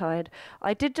I'm so tired.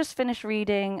 I did just finish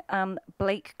reading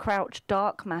Blake Crouch,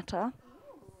 Dark Matter.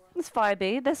 It's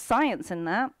vibey. There's science in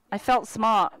that. I felt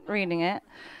smart reading it.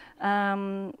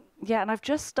 And I've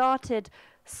just started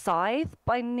Scythe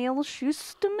by Neil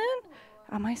Shusterman.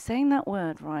 Am I saying that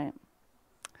word right?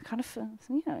 I kind of,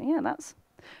 that's...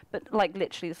 But like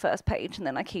literally the first page, and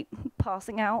then I keep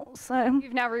passing out. So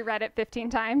You've now reread it 15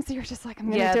 times. You're just like,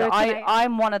 I'm gonna do it tonight.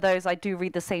 I'm one of those. I do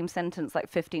read the same sentence like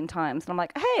 15 times, and I'm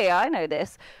like, hey, I know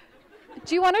this.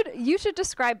 Do you want to? You should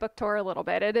describe book tour a little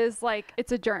bit. It is like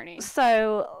it's a journey.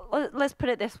 So let's put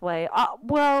it this way.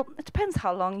 Well, it depends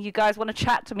how long you guys want to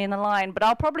chat to me in the line, but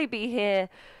I'll probably be here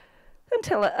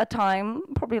until a time,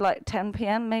 probably like 10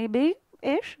 p.m. maybe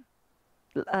ish,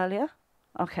 earlier.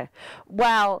 Okay.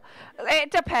 Well,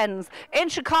 it depends. In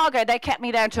Chicago, they kept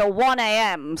me there until 1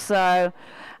 a.m. So,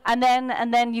 and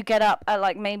then you get up at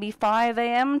like maybe 5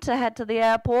 a.m. to head to the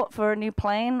airport for a new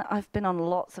plane. I've been on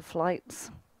lots of flights.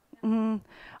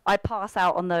 I pass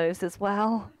out on those as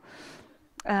well.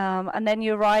 And then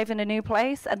you arrive in a new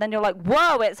place, and then you're like,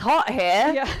 whoa, it's hot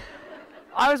here. Yeah.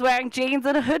 I was wearing jeans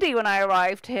and a hoodie when I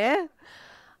arrived here.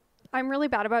 I'm really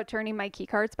bad about turning my key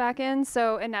cards back in,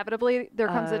 so inevitably there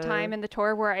comes a time in the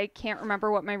tour where I can't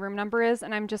remember what my room number is,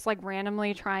 and I'm just like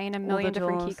randomly trying a million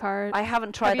different key cards. I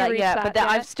haven't tried that yet, but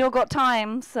I've still got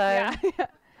time, so. Yeah.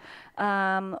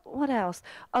 What else?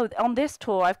 Oh, on this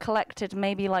tour, I've collected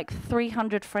maybe like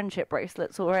 300 friendship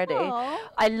bracelets already. Aww.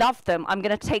 I love them. I'm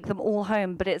going to take them all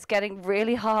home, but it's getting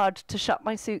really hard to shut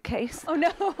my suitcase. Oh,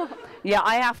 no. Yeah,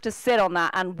 I have to sit on that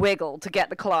and wiggle to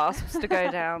get the clasps to go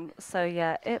down. So,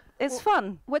 yeah, it's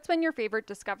fun. What's been your favorite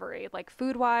discovery, like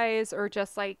food-wise or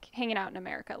just like hanging out in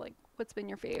America? Like, what's been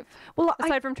your fave? Well,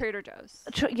 aside from Trader Joe's.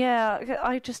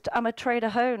 I'm a trader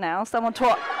hoe now. Someone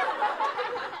taught...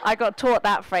 I got taught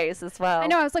that phrase as well. I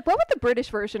know. I was like, what would the British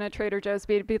version of Trader Joe's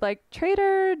be? It'd be like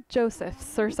Trader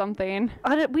Joseph's or something.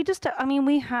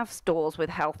 We have stores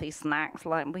with healthy snacks.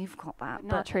 Like, we've got that.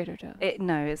 Not Trader Joe's.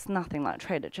 It's nothing like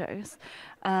Trader Joe's.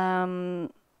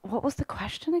 What was the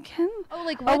question again?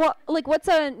 Oh, what's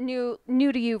a new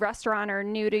to you restaurant or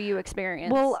new to you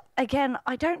experience? Well, again,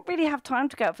 I don't really have time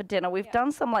to go out for dinner. We've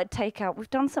done some like takeout.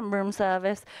 We've done some room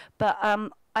service. But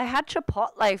I had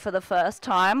Chipotle for the first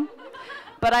time.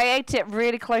 But I ate it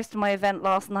really close to my event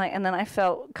last night, and then I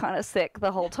felt kind of sick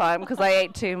the whole time because I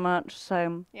ate too much.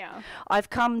 So yeah, I've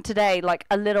come today like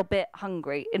a little bit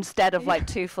hungry instead of like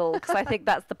too full, because I think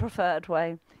that's the preferred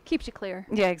way. Keeps you clear.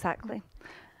 Yeah, exactly.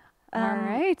 All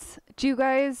right. Do you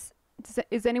guys?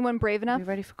 Is anyone brave enough? Are you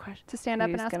ready for questions? To stand up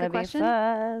and ask a question? Who's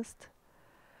gonna be first?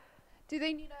 Do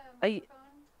they need a microphone?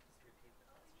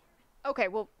 Okay,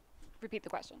 well, repeat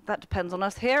the question. That depends on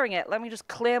us hearing it. Let me just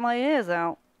clear my ears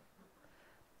out.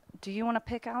 Do you want to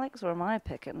pick, Alex, or am I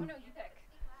picking? Oh, no, you pick.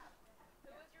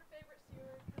 Who is your favorite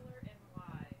serial killer and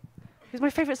why? Who's my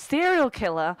favorite serial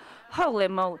killer? Holy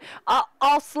moly.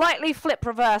 I'll slightly flip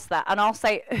reverse that, and I'll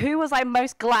say, who was I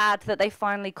most glad that they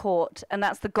finally caught? And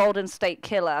that's the Golden State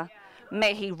Killer. Yeah.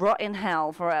 May he rot in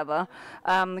hell forever.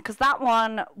 Because that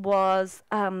one was,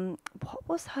 what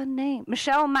was her name?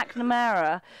 Michelle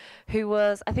McNamara, who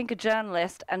was, I think, a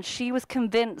journalist, and she was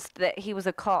convinced that he was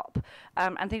a cop.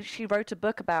 I think she wrote a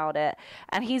book about it.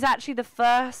 And he's actually the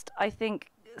first, I think,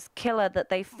 killer that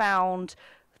they found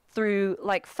through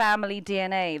like family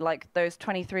DNA, like those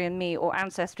 23andMe or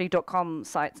Ancestry.com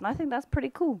sites. And I think that's pretty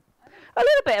cool. A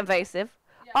little bit invasive.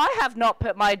 I have not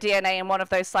put my DNA in one of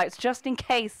those sites just in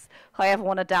case I ever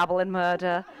want to dabble in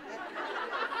murder.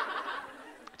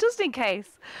 Just in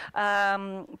case.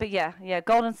 But yeah,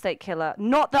 Golden State Killer.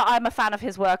 Not that I'm a fan of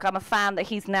his work. I'm a fan that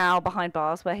he's now behind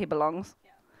bars where he belongs.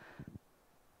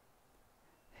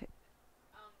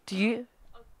 Do you?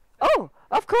 Oh,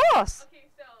 of course. Okay,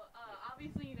 so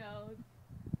obviously, you know,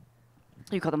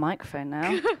 You got the microphone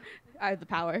now. I have the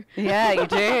power. Yeah, you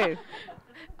do.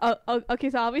 Okay,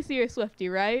 so obviously you're a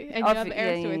Swiftie, right? And you have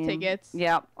Eras Tour tickets.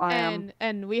 Yeah, I am.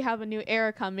 And we have a new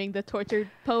era coming, the Tortured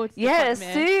Poets Yeah,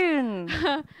 Department.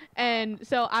 soon. And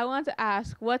so I want to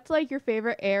ask, what's like your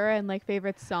favorite era and like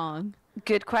favorite song?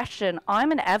 Good question.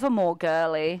 I'm an Evermore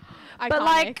girly. But Iconic.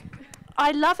 like,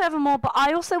 I love Evermore, but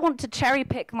I also want to cherry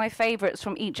pick my favorites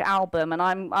from each album, and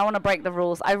I want to break the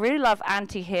rules. I really love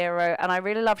Anti-Hero, and I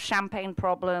really love Champagne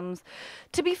Problems.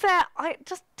 To be fair,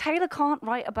 Taylor can't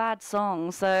write a bad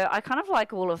song, so I kind of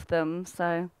like all of them.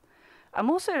 So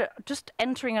I'm also just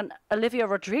entering an Olivia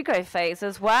Rodrigo phase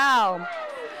as well.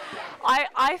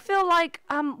 I feel like,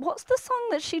 what's the song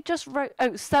that she just wrote?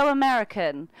 Oh, So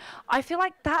American. I feel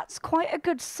like that's quite a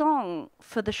good song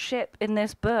for the ship in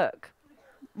this book.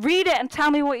 Read it and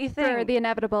tell me what you think. For the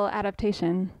inevitable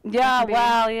adaptation. Yeah,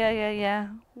 well, yeah.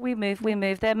 We move.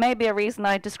 There may be a reason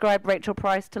I described Rachel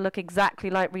Price to look exactly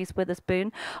like Reese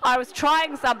Witherspoon. I was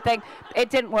trying something. It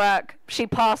didn't work. She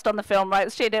passed on the film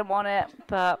rights. She didn't want it,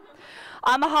 but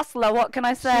I'm a hustler. What can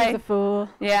I say? She's a fool.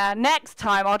 Yeah, next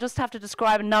time I'll just have to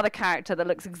describe another character that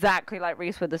looks exactly like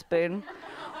Reese Witherspoon.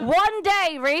 One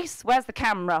day, Reese. Where's the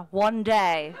camera? One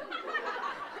day.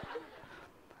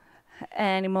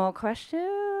 Any more questions?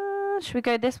 Should we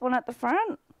go this one at the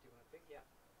front?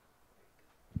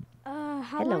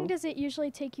 How long does it usually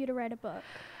take you to write a book?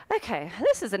 Okay,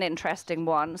 this is an interesting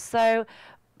one. So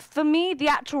for me, the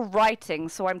actual writing,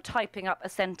 so I'm typing up a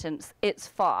sentence, it's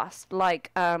fast.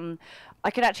 Like, I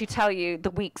can actually tell you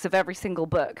the weeks of every single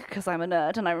book because I'm a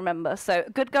nerd and I remember. So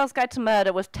Good Girl's Guide to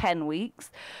Murder was 10 weeks.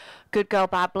 Good Girl,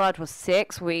 Bad Blood was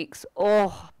 6 weeks.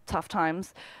 Oh, tough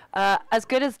times. As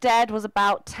Good as Dead was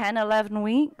about 10, 11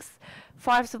 weeks.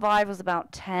 Five Survive was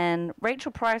about 10.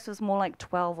 Rachel Price was more like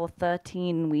 12 or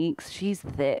 13 weeks. She's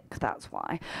thick, that's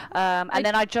why. And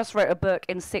then I just wrote a book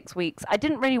in 6 weeks. I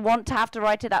didn't really want to have to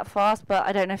write it that fast, but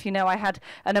I don't know if you know, I had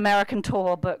an American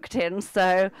tour booked in,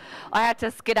 so I had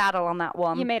to skedaddle on that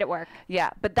one. You made it work.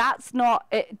 Yeah, but that's not,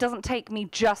 it doesn't take me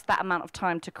just that amount of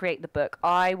time to create the book.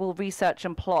 I will research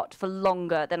and plot for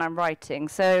longer than I'm writing.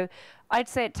 So I'd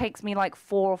say it takes me like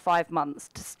 4 or 5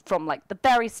 months from like the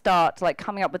very start, like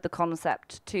coming up with the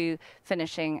concept to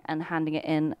finishing and handing it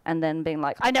in and then being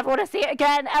like, I never want to see it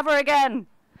again, ever again.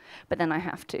 But then I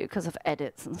have to because of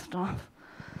edits and stuff.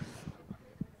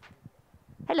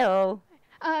 Hello.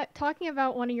 Talking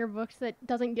about one of your books that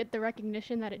doesn't get the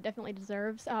recognition that it definitely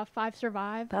deserves, Five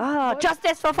Survive. Ah,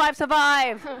 justice for Five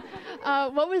Survive.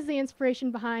 What was the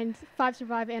inspiration behind Five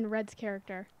Survive and Red's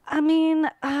character? I mean,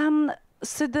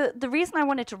 so the reason I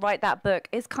wanted to write that book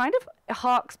is kind of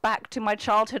harks back to my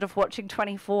childhood of watching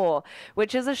 24,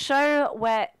 which is a show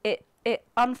where it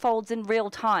unfolds in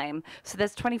real time. So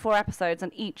there's 24 episodes,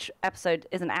 and each episode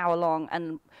is an hour long,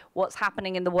 and what's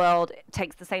happening in the world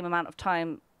takes the same amount of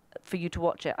time for you to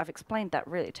watch it. I've explained that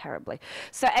really terribly.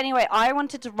 So anyway, I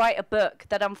wanted to write a book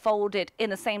that unfolded in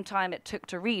the same time it took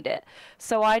to read it.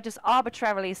 So I just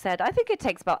arbitrarily said, I think it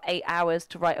takes about 8 hours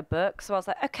to write a book. So I was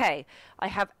like, okay, I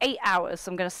have 8 hours.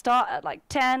 So I'm going to start at like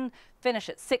 10, finish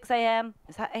at 6 a.m.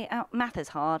 Is that 8 hours? Math is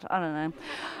hard. I don't know.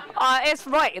 It's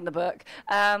right in the book.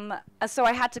 So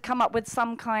I had to come up with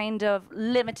some kind of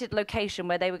limited location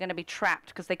where they were going to be trapped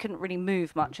because they couldn't really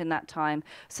move much in that time.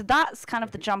 So that's kind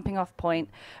of the jumping off point.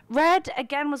 Red,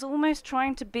 again, was almost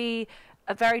trying to be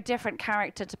a very different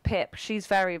character to Pip. She's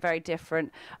very, very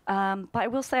different. But I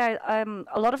will say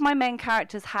a lot of my main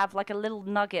characters have like a little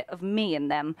nugget of me in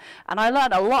them. And I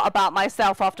learned a lot about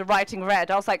myself after writing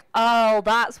Red. I was like, oh,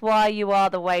 that's why you are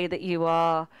the way that you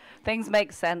are. Things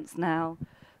make sense now.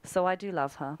 So I do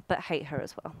love her, but hate her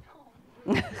as well.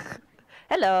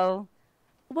 Hello.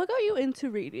 What got you into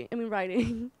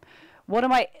writing? What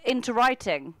am I into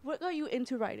writing? What got you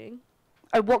into writing?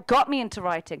 Oh, what got me into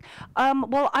writing?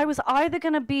 Well, I was either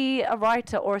going to be a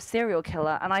writer or a serial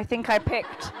killer, and I think I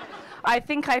picked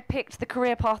the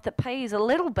career path that pays a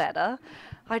little better.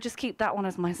 I just keep that one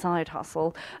as my side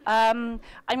hustle. I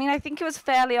mean, I think it was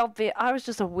fairly obvious. I was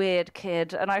just a weird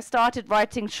kid, and I started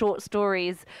writing short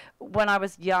stories when I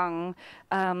was young.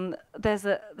 There's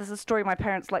a story my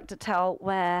parents like to tell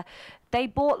where they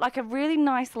bought like a really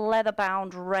nice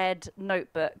leather-bound red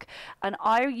notebook, and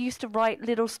I used to write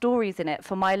little stories in it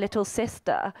for my little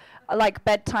sister, like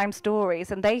bedtime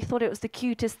stories, and they thought it was the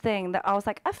cutest thing. That I was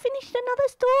like, I finished another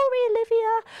story,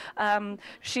 Olivia.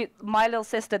 My little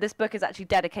sister, this book is actually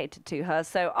dedicated to her,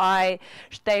 so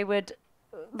they would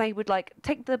like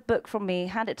take the book from me,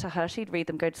 hand it to her, she'd read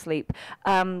them, go to sleep,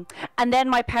 and then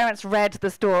my parents read the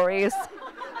stories.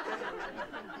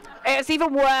 It's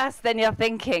even worse than you're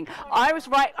thinking. I was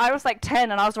like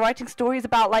 10 and I was writing stories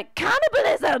about like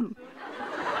cannibalism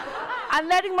and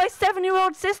letting my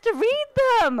 7-year-old sister read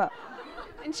them.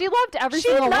 And she loved every She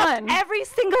single loved one. every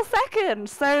single second.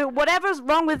 So whatever's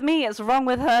wrong with me, it's wrong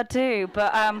with her too.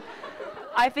 But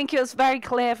I think it was very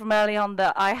clear from early on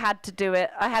that I had to do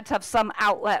it. I had to have some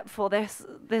outlet for this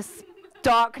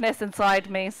darkness inside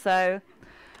me. So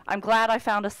I'm glad I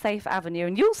found a safe avenue,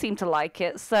 and you'll seem to like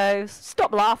it. So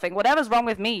stop laughing. Whatever's wrong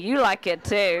with me, you like it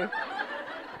too.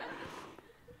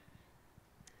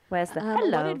 Where's the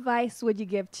hello? What advice would you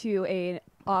give to an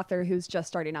author who's just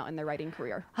starting out in their writing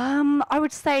career? I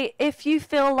would say if you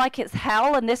feel like it's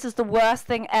hell and this is the worst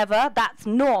thing ever, that's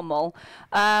normal.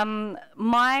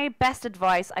 My best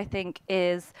advice, I think,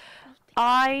 is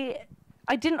I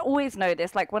didn't always know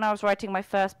this. Like when I was writing my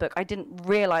first book, I didn't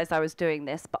realize I was doing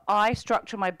this, but I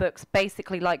structure my books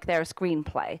basically like they're a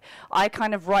screenplay. I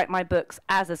kind of write my books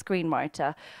as a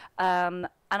screenwriter.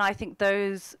 And I think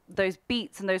those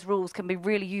beats and those rules can be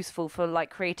really useful for like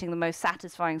creating the most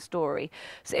satisfying story.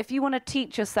 So if you want to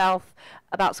teach yourself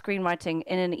about screenwriting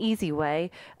in an easy way,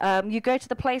 you go to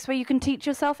the place where you can teach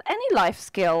yourself any life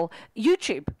skill,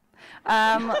 YouTube.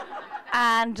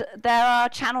 And there are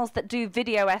channels that do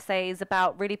video essays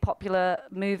about really popular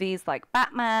movies like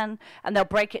Batman, and they'll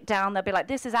break it down. They'll be like,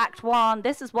 this is Act 1,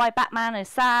 this is why Batman is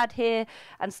sad here,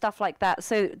 and stuff like that.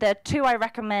 So the two I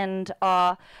recommend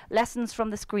are Lessons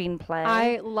from the Screenplay.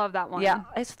 I love that one. Yeah,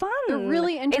 it's fun. They're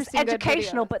really interesting. It's good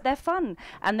educational, videos. but they're fun.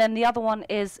 And then the other one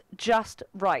is Just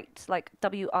Right, like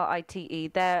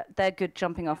WRITE. They're good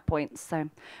jumping off points. So,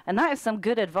 and that is some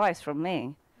good advice from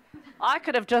me. I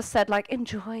could have just said, like,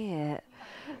 enjoy it.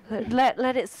 Let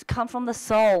it come from the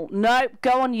soul. Nope,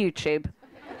 go on YouTube.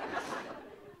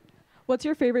 What's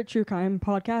your favorite true crime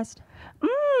podcast?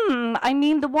 I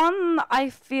mean, the one I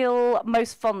feel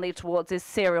most fondly towards is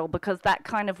Serial, because that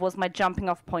kind of was my jumping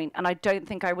off point, and I don't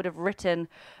think I would have written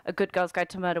A Good Girl's Guide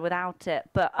to Murder without it.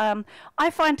 But I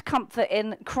find comfort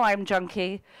in Crime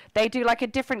Junkie. They do like a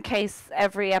different case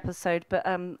every episode, but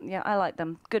yeah, I like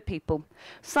them. Good people.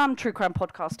 Some true crime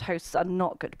podcast hosts are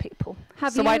not good people,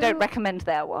 so I don't recommend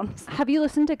their ones. Have you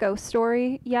listened to Ghost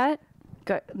Story yet?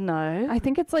 No. I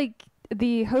think it's like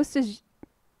the host is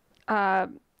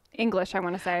English, I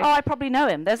want to say. Oh, I probably know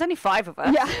him. There's only 5 of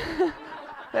us. Yeah.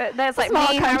 There's like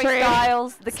Small me, country. Harry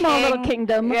Styles, the Small King. little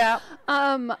kingdom. Yeah.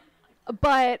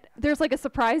 But there's like a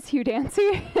surprise Hugh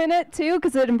Dancy in it too,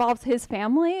 because it involves his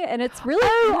family, and it's really.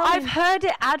 Oh, I've heard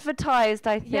it advertised.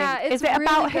 I think. Yeah, it's Is it really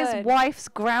about good. his wife's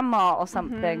grandma or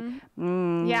something?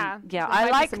 Yeah. Yeah, There I might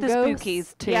be like some the ghosts.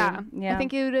 spookies too. Yeah. Yeah. I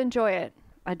think you'd enjoy it.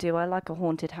 I do. I like a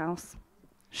haunted house.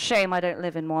 Shame I don't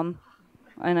live in one.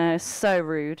 I know, so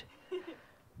rude.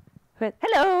 But,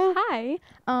 hello. Hi.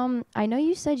 I know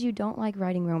you said you don't like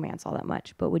writing romance all that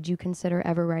much, but would you consider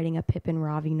ever writing a Pip and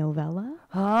Ravi novella?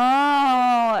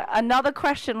 Oh, another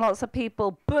question lots of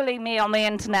people bully me on the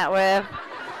internet with.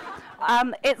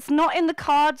 It's not in the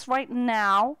cards right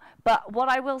now, but what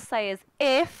I will say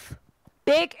is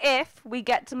big if we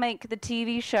get to make the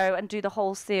TV show and do the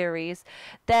whole series,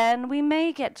 then we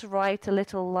may get to write a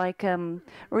little like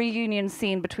reunion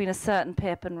scene between a certain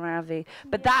Pip and Ravi.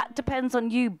 But that depends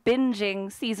on you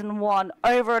binging season 1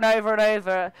 over and over and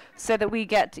over, so that we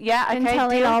get And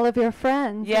telling deal? all of your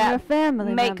friends and your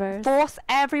family members. Force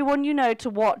everyone you know to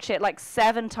watch it like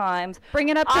 7 times. Bring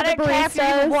it up to I the don't care if you're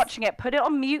even baristas. watching it. Put it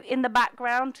on mute in the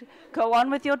background. Go on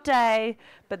with your day.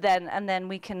 But then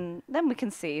we can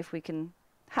see if we can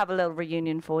have a little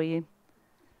reunion for you.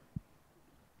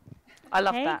 I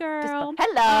love Hey, that. girl.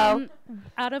 Hello.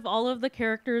 Out of all of the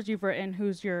characters you've written,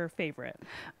 who's your favorite?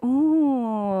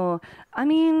 Ooh, I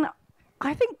mean,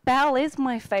 I think Belle is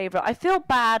my favorite. I feel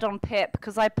bad on Pip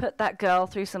because I put that girl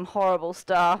through some horrible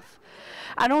stuff.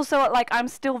 And also, like, I'm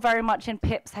still very much in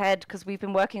Pip's head because we've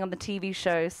been working on the TV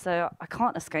show, so I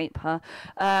can't escape her.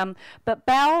 But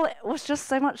Belle was just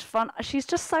so much fun. She's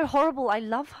just so horrible. I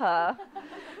love her.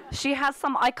 She has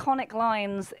some iconic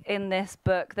lines in this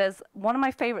book. There's one of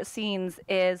my favorite scenes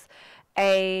is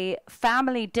a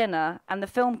family dinner, and the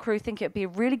film crew think it'd be a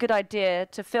really good idea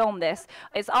to film this.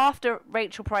 It's after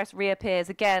Rachel Price reappears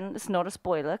again. It's not a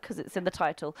spoiler because it's in the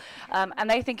title, and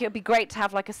they think it would be great to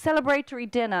have like a celebratory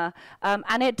dinner,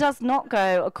 and it does not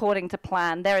go according to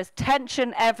plan. There is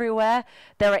tension everywhere.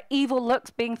 There are evil looks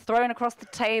being thrown across the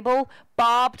table,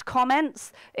 barbed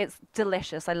comments. It's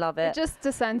delicious. I love it. It just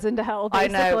descends into hell, I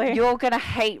basically. know. You're going to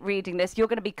hate reading this. You're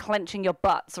going to be clenching your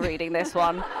butts reading this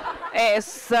one. It is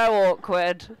so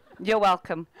awkward. You're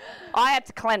welcome. I had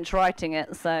to clench writing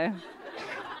it, so.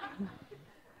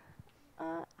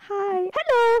 Hi.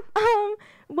 Hello.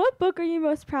 What book are you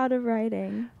most proud of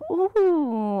writing?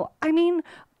 Ooh, I mean,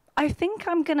 I think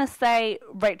I'm going to say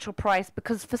Rachel Price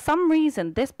because for some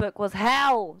reason this book was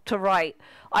hell to write.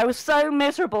 I was so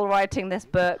miserable writing this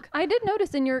book. I did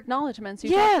notice in your acknowledgments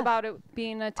you Yeah. talked about it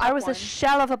being a tough I was one. a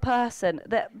shell of a person.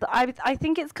 I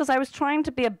think it's because I was trying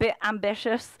to be a bit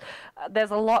ambitious.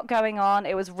 There's a lot going on.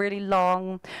 It was really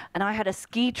long. And I had a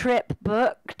ski trip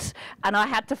booked. And I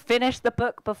had to finish the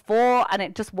book before. And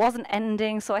it just wasn't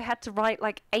ending. So I had to write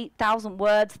like 8,000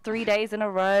 words 3 days in a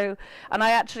row. And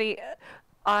I actually...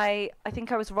 I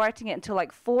think I was writing it until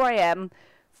like 4 a.m.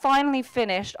 Finally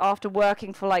finished after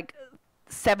working for like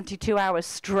 72 hours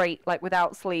straight, like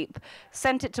without sleep.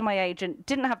 Sent it to my agent.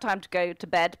 Didn't have time to go to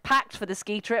bed. Packed for the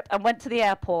ski trip and went to the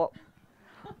airport.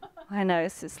 I know,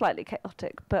 it's slightly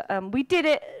chaotic, but we did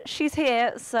it. She's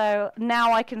here, so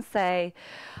now I can say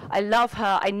I love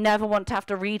her. I never want to have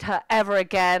to read her ever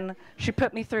again. She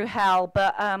put me through hell,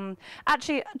 but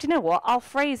actually, do you know what? I'll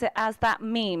phrase it as that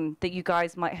meme that you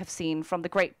guys might have seen from the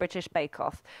Great British Bake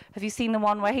Off. Have you seen the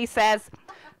one where he says,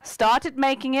 started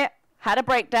making it, had a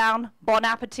breakdown, bon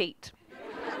appetit?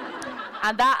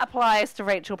 And that applies to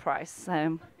Rachel Price,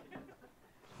 so...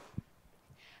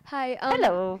 Hi.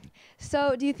 Hello.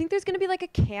 So, do you think there's going to be like a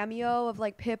cameo of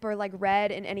like Pip or like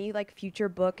Red in any like future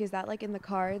book? Is that like in the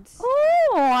cards?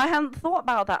 Oh, I hadn't thought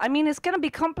about that. I mean, it's going to be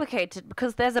complicated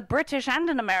because there's a British and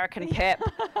an American Pip.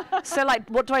 So, like,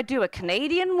 what do I do? A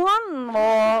Canadian one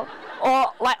or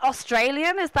like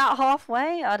Australian? Is that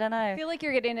halfway? I don't know. I feel like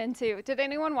you're getting into... Did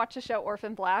anyone watch the show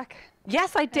Orphan Black?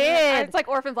 Yes, I did. It's like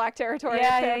Orphan Black territory.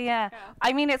 Yeah.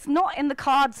 I mean, it's not in the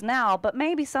cards now, but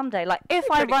maybe someday. Like, if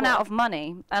I run out of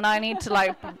money and I need to,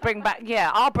 like, bring back... Yeah,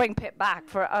 I'll bring Pip back.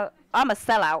 I'm a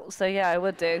sellout, so yeah, I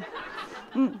would do.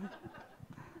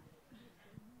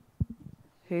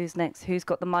 Who's next? Who's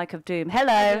got the mic of doom?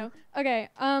 Hello. Okay,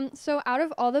 so out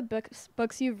of all the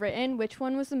books you've written, which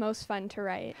one was the most fun to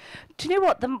write? Do you know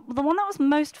what? The one that was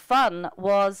most fun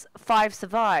was 5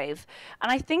 Survive.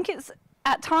 And I think it's...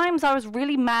 At times, I was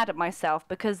really mad at myself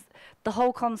because the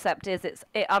whole concept is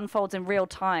it unfolds in real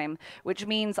time, which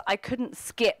means I couldn't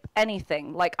skip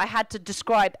anything. Like, I had to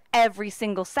describe every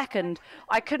single second.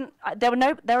 I couldn't... There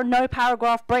are no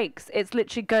paragraph breaks. It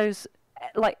literally goes,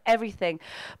 like, everything.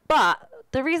 But...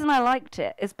 The reason I liked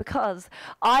it is because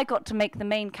I got to make the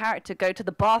main character go to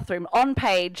the bathroom on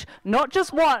page, not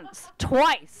just once,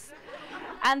 twice.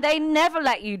 And they never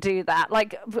let you do that.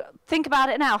 Like, think about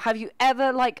it now. Have you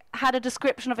ever, like, had a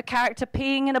description of a character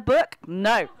peeing in a book?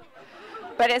 No.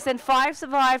 But it's in 5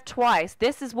 Survive twice.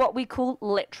 This is what we call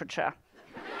literature.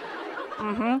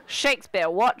 Shakespeare,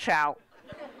 watch out.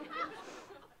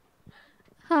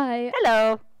 Hi.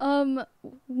 Hello.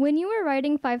 When you were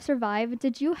writing 5 Survive,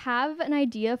 did you have an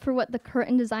idea for what the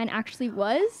curtain design actually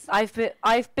was?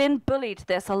 I've been bullied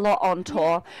this a lot on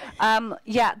tour.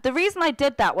 Yeah, the reason I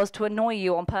did that was to annoy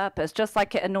you on purpose, just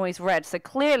like it annoys Red. So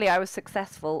clearly I was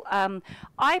successful.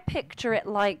 I picture it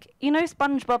like, you know,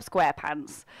 SpongeBob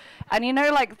SquarePants. And you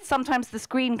know, like, sometimes the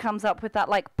screen comes up with that,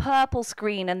 like, purple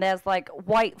screen and there's, like,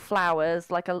 white flowers,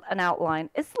 like an outline.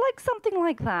 It's like something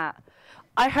like that.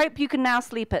 I hope you can now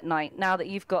sleep at night, now that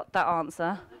you've got that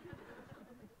answer.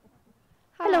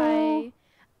 Hello.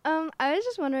 I was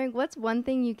just wondering, what's one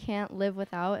thing you can't live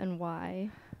without and why?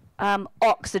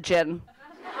 Oxygen.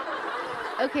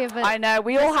 Okay, but I know,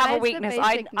 we all have a besides the weakness.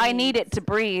 basic I need it to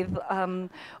breathe.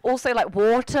 Also, like,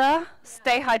 water.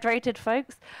 Stay hydrated,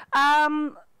 folks.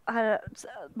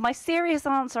 My serious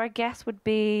answer, I guess, would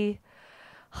be...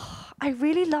 I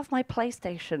really love my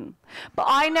PlayStation, but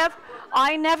I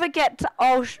never get to.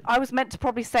 I was meant to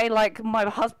probably say like my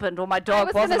husband or my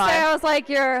dog. I was like,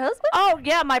 your husband? Oh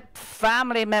yeah, my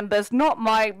family members, not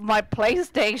my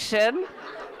PlayStation.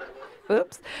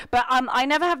 Oops. But I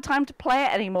never have time to play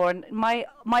it anymore. And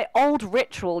my old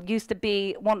ritual used to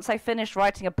be once I finished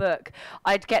writing a book,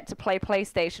 I'd get to play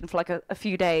PlayStation for like a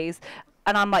few days.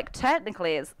 And I'm like,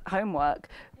 technically it's homework,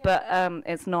 but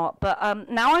it's not. But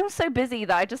now I'm so busy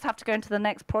that I just have to go into the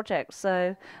next project.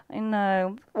 So I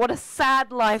know what a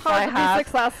sad life I have. Hard to be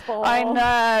successful. I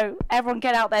know. Everyone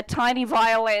get out their tiny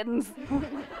violins.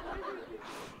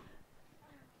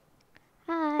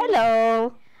 Hi.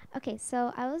 Hello. Okay,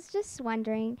 so I was just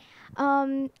wondering,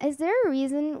 is there a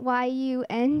reason why you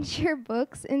end your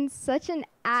books in such an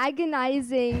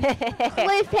agonizing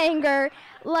cliffhanger,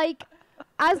 like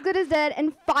As Good as Dead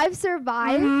and 5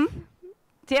 Survive?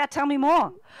 Yeah, tell me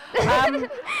more.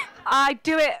 I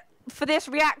do it for this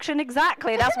reaction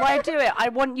exactly. That's why I do it. I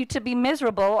want you to be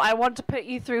miserable. I want to put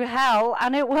you through hell,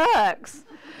 and it works.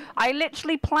 I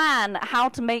literally plan how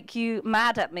to make you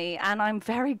mad at me, and I'm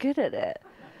very good at it.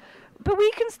 But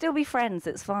we can still be friends.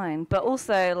 It's fine. But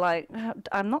also, like,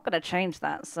 I'm not going to change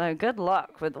that. So good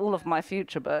luck with all of my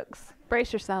future books.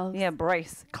 Brace yourselves. Yeah,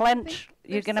 brace. Clench.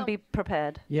 You're going to be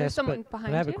prepared. Yes, someone but I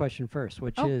behind have a you. question first,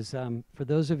 which Oh. is for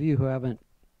those of you who haven't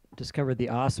discovered the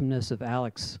awesomeness of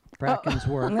Alex Bracken's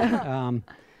work,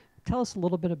 tell us a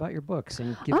little bit about your books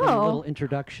and give them a little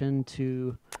introduction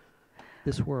to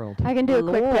this world. I can do a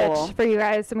quick Lore. pitch for you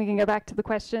guys, and we can go back to the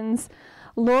questions.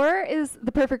 Lore is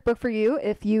the perfect book for you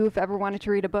if you've ever wanted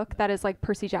to read a book that is like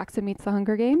Percy Jackson meets the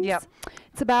Hunger Games. Yep.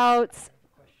 It's about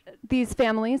these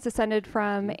families descended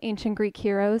from ancient Greek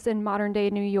heroes in modern day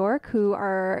New York who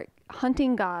are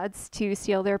hunting gods to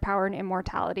steal their power and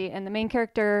immortality. And the main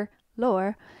character,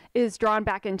 Lore, is drawn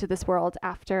back into this world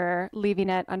after leaving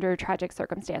it under tragic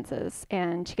circumstances.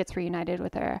 And she gets reunited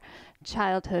with her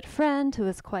childhood friend who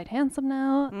is quite handsome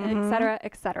now, et cetera,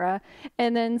 et cetera.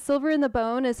 And then Silver in the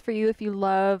Bone is for you if you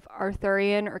love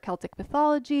Arthurian or Celtic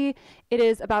mythology. It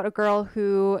is about a girl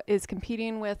who is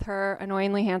competing with her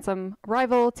annoyingly handsome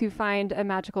rival to find a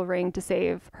magical ring to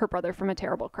save her brother from a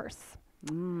terrible curse.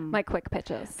 My quick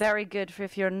pitches. Very good for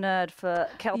if you're a nerd for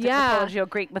Celtic mythology or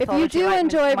Greek If mythology. you do like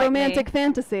enjoy me. romantic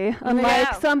fantasy,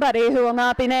 unlike somebody who will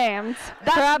not be named,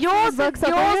 perhaps these books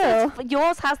are for you.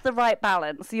 Yours has the right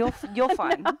balance. You're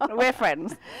fine. We're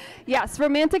friends. Yes,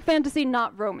 romantic fantasy,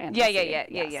 not romance. Yeah.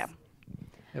 I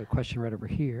have a question right over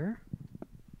here.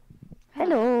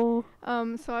 Hello.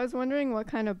 So I was wondering what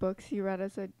kind of books you read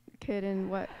as a kid and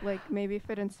what, like, maybe if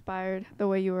it inspired the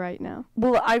way you write now.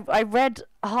 Well, I read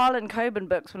Harlan Coben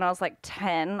books when I was like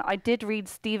 10. I did read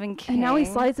Stephen King. And now he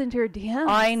slides into your DMs.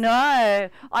 I know.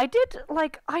 I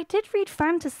did read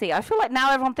fantasy. I feel like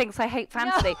now everyone thinks I hate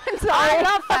fantasy. I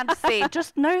love fantasy.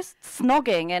 Just no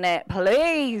snogging in it,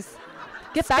 please.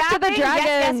 Get back to the Stabbing?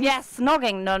 dragons. Yes,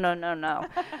 snogging. No.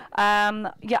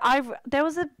 There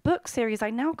was a book series.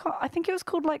 I think it was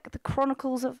called like the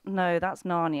Chronicles of. No, that's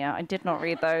Narnia. I did not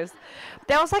read those.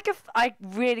 There was like I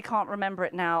really can't remember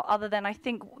it now. Other than I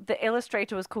think the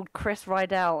illustrator was called Chris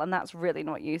Rydell, and that's really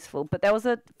not useful. But there was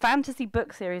a fantasy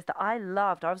book series that I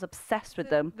loved. I was obsessed with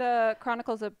them. The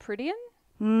Chronicles of Prudian?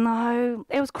 No,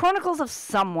 it was Chronicles of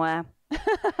somewhere.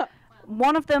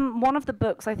 One of the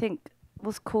books I think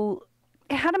was called.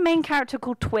 It had a main character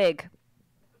called Twig.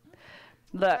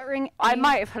 Look, I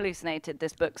might have hallucinated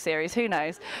this book series. Who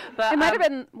knows? But It might have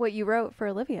been what you wrote for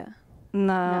Olivia.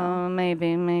 No,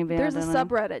 maybe. There's I a don't know.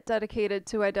 subreddit dedicated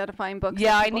to identifying books.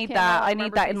 Yeah, that I people need cannot that. I need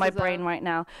remember that in my pieces of. brain right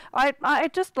now. I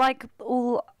just like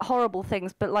all horrible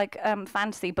things, but like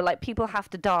fantasy. But like people have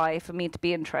to die for me to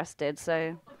be interested.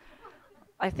 So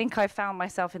I think I found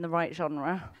myself in the right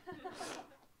genre.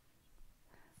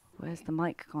 Where's the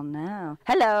mic gone now?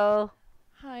 Hello.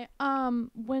 Hi.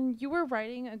 When you were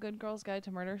writing A Good Girl's Guide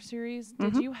to Murder series,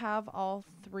 did you have all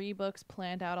 3 books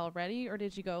planned out already, or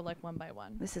did you go like one by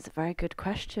one? This is a very good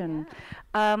question.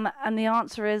 And the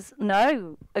answer is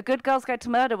no. A Good Girl's Guide to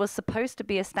Murder was supposed to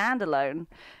be a standalone.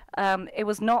 It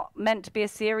was not meant to be a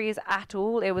series at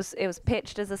all. It was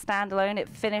pitched as a standalone. It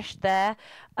finished there.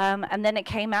 And then it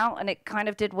came out and it kind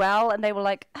of did well. And they were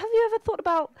like, have you ever thought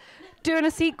about doing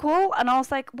a sequel? And I was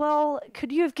like, well,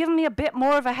 could you have given me a bit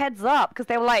more of a heads up? Because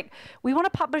they were like, we want to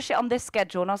publish it on this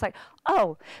schedule. And I was like,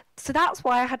 oh, so that's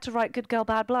why I had to write Good Girl,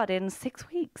 Bad Blood in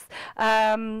 6 weeks.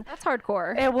 That's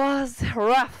hardcore. It was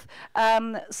rough.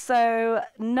 So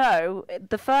no,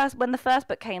 when the first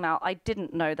book came out, I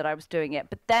didn't know that I was doing it.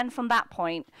 But then from that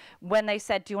point, when they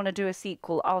said, do you want to do a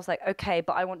sequel? I was like, okay,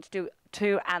 but I want to do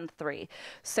 2 and 3.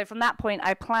 So from that point,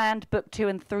 I planned book 2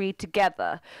 and 3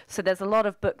 together. So there's a lot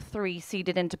of book 3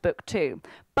 seeded into book 2.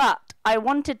 But I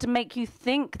wanted to make you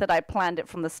think that I planned it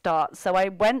from the start. So I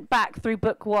went back through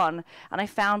book 1 and I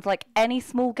found like any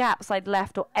small gaps I'd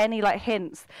left or any like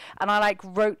hints. And I like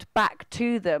wrote back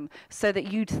to them so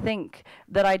that you'd think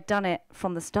that I'd done it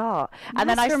from the start. And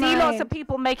then I see lots of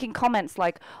people making comments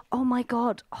like, oh my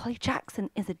God, Holly Jackson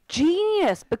is a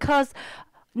genius because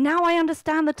now I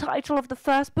understand the title of the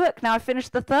first book. Now I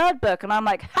finished the 3rd book and I'm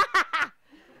like, ha ha ha,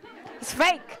 it's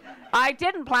fake. I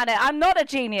didn't plan it. I'm not a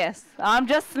genius. I'm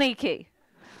just sneaky.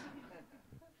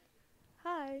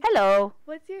 Hi. Hello.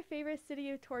 What's your favorite city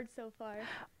you've toured so far?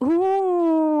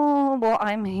 Ooh, well,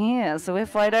 I'm here. So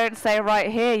if I don't say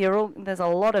right here, there's a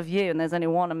lot of you and there's only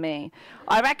one of me.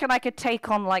 I reckon I could take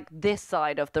on like this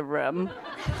side of the room,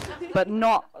 but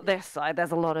not this side.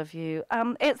 There's a lot of you.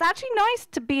 It's actually nice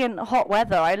to be in hot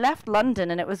weather. I left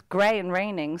London and it was grey and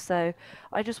raining, so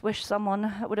I just wish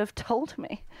someone would have told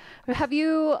me. Have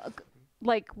you,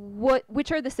 like,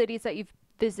 which are the cities that you've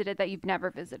visited that you've never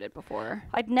visited before?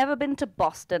 I'd never been to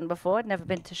Boston before. I'd never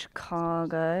been to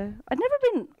Chicago. I'd never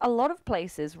been a lot of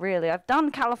places, really. I've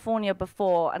done California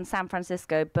before and San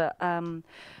Francisco, but I'd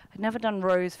never done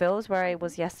Roseville, is where I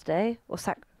was yesterday. Or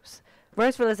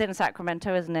Roseville is in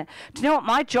Sacramento, isn't it? Do you know what?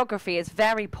 My geography is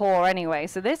very poor anyway,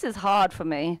 so this is hard for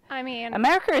me. I mean,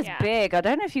 America is big. I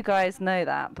don't know if you guys know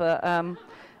that, but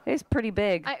it's pretty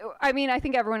big. I mean, I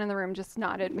think everyone in the room just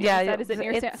nodded. Yeah, That is it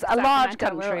near it's a large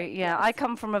Sacramento? We're country. like, Yeah, I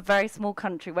come from a very small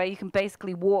country where you can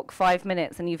basically walk 5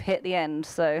 minutes and you've hit the end.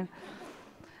 So,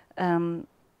 we're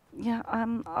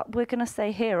gonna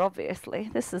stay here. Obviously,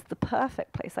 this is the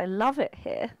perfect place. I love it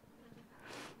here.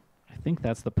 I think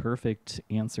that's the perfect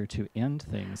answer to end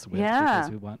things with, Yeah. because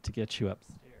we want to get you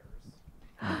upstairs.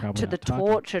 To the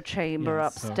torture chamber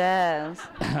upstairs.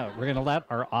 We're going to let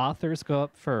our authors go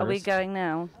up first. Are we going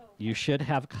now? You should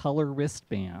have color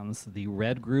wristbands. The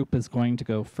red group is going to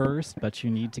go first, but you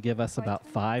need to give us about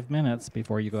 5 minutes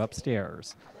before you go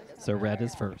upstairs. So red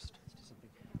is first.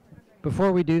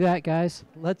 Before we do that, guys,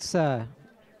 let's,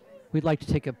 we'd like to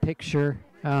take a picture.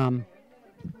 I'm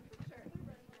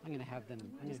going to have them,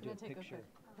 I'm going to do a picture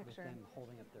with them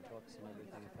holding up their books and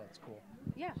everything, if that's cool.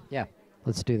 Yeah. Yeah,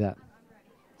 let's do that.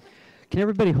 Can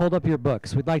everybody hold up your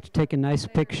books? We'd like to take a nice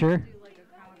picture.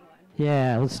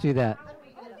 Yeah, let's do that.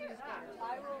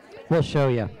 We'll show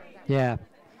you. Yeah.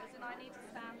 I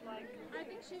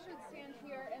think she should stand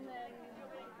here and then.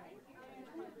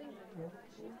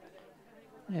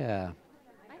 Yeah.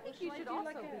 I think you should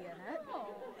also be in it.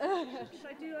 Should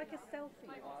I do like a selfie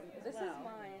one? This is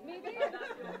mine. Maybe.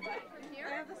 I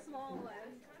have the small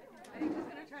one. I'm just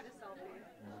gonna try to selfie.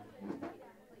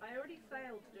 I already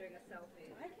failed doing a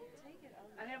selfie. I can't take it.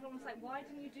 And everyone was like, why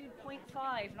didn't you do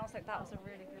 0.5? And I was like, that was a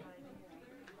really good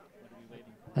idea.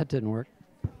 That didn't work.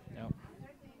 No. I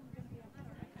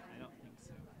don't think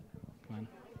so. Come on.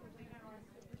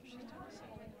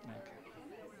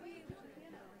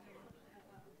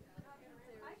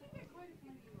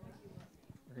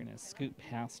 We're going to scoot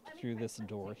past through this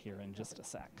door here in just a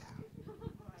sec.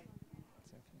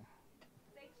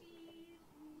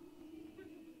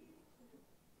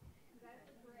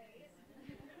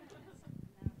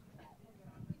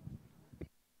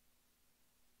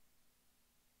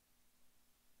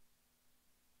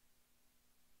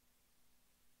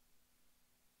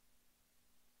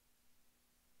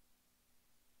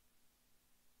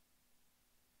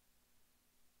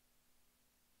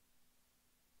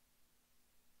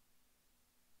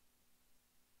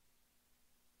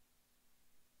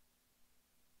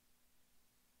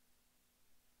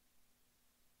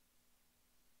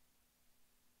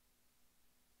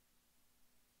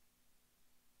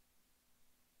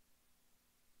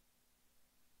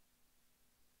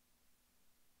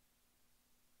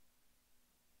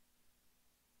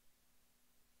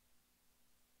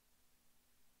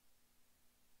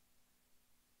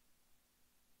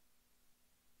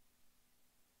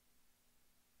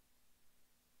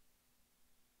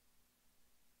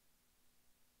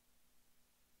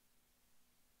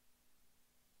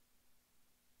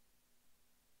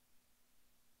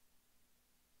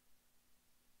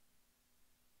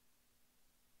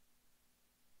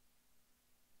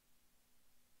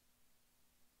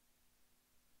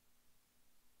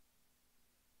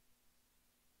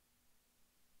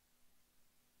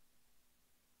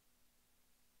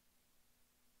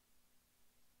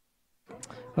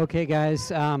 Okay, guys.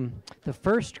 The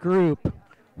first group,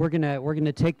 we're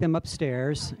gonna take them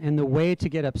upstairs, and the way to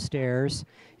get upstairs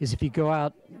is if you go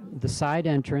out the side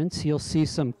entrance, you'll see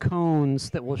some cones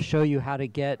that will show you how to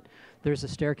get. There's a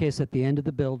staircase at the end of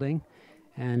the building,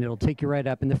 and it'll take you right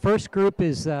up. And the first group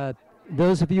is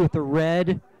those of you with the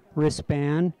red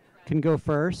wristband can go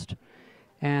first,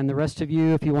 and the rest of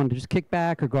you, if you want to just kick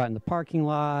back or go out in the parking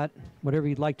lot, whatever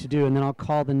you'd like to do, and then I'll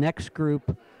call the next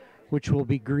group, which will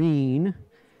be green,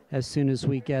 as soon as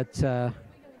we get,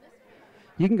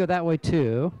 you can go that way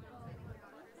too.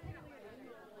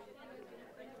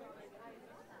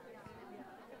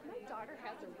 My daughter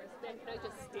has a wristband. Can I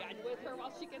just stand with her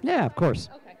while she gets Yeah, of course.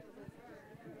 Okay.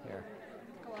 Here.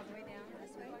 Go all the way down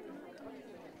this way.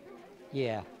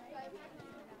 Yeah.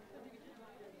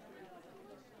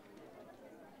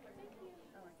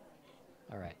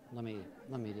 All right, let me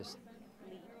just,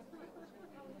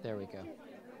 there we go.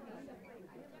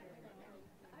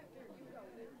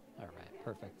 All right,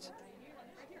 perfect.